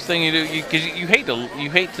 It's the worst thing you do because you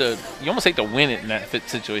almost hate to win it in that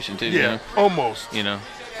situation too. Yeah, almost. You know,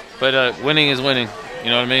 but winning is winning. You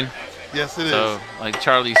know what I mean? Yes, it is. So like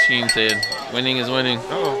Charlie Sheen said, winning is winning,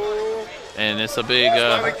 Uh-oh. and it's a big. We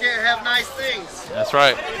can't have nice things. That's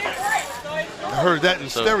right. I heard that in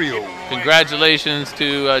So, stereo. Congratulations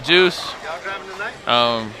to Juice.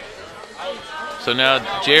 So now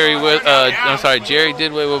Jerry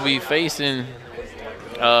Didway will be facing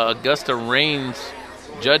Augusta Reigns,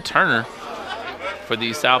 Judd Turner for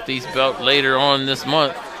the Southeast belt later on this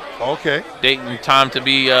month. Okay. Date and time to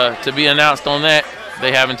be announced on that.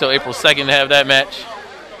 They have until April 2nd to have that match,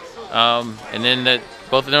 and then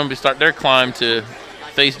both of them will start their climb to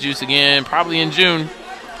face Juice again, probably in June.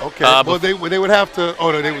 Okay. Well, they would have to.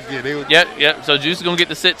 Oh no, they would. Yeah, they would. Yep. So Juice is gonna get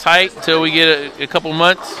to sit tight until we get a couple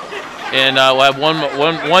months, and we'll have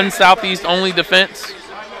one Southeast only defense,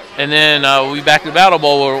 and then we'll be back to Battle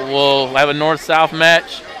Bowl where we'll have a North-South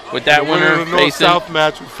match with that winner the facing. North-South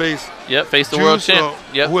match would face. Yep, face the Juice world champ.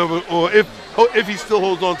 Yep. Whoever, or if he still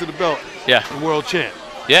holds on to the belt. Yeah. The world champ.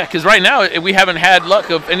 Yeah, because right now we haven't had luck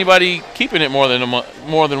of anybody keeping it more than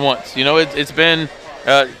once. You know, it's been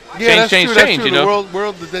change. True. You know,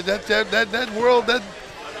 The world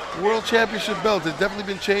world championship belt has definitely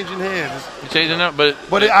been changing hands. it's changing up, but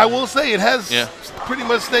I will say it has Yeah. pretty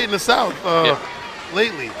much stayed in the South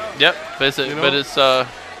lately. Yep, but it's You know?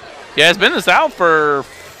 it's been in the South for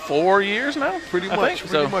 4 years now. Pretty I much,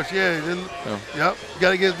 think. pretty much, yeah. Then, yep.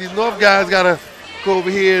 Got to get these North guys. Got to go over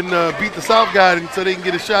here and beat the South guy, so they can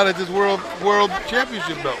get a shot at this world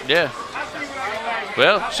championship belt. Yeah.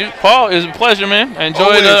 Well, shoot, Paul, it was a pleasure, man. I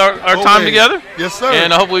enjoyed Always. our time together. Yes, sir.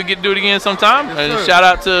 And I hope we get to do it again sometime. Yes, and sir. shout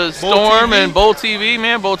out to Storm BowlTV. and BowlTV,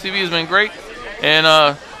 man. BowlTV has been great. And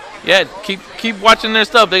yeah, keep watching their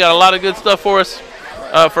stuff. They got a lot of good stuff for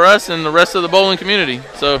us and the rest of the bowling community.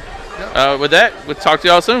 So with that, we'll talk to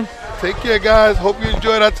y'all soon. Take care, guys. Hope you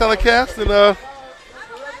enjoyed our telecast, and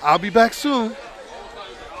I'll be back soon.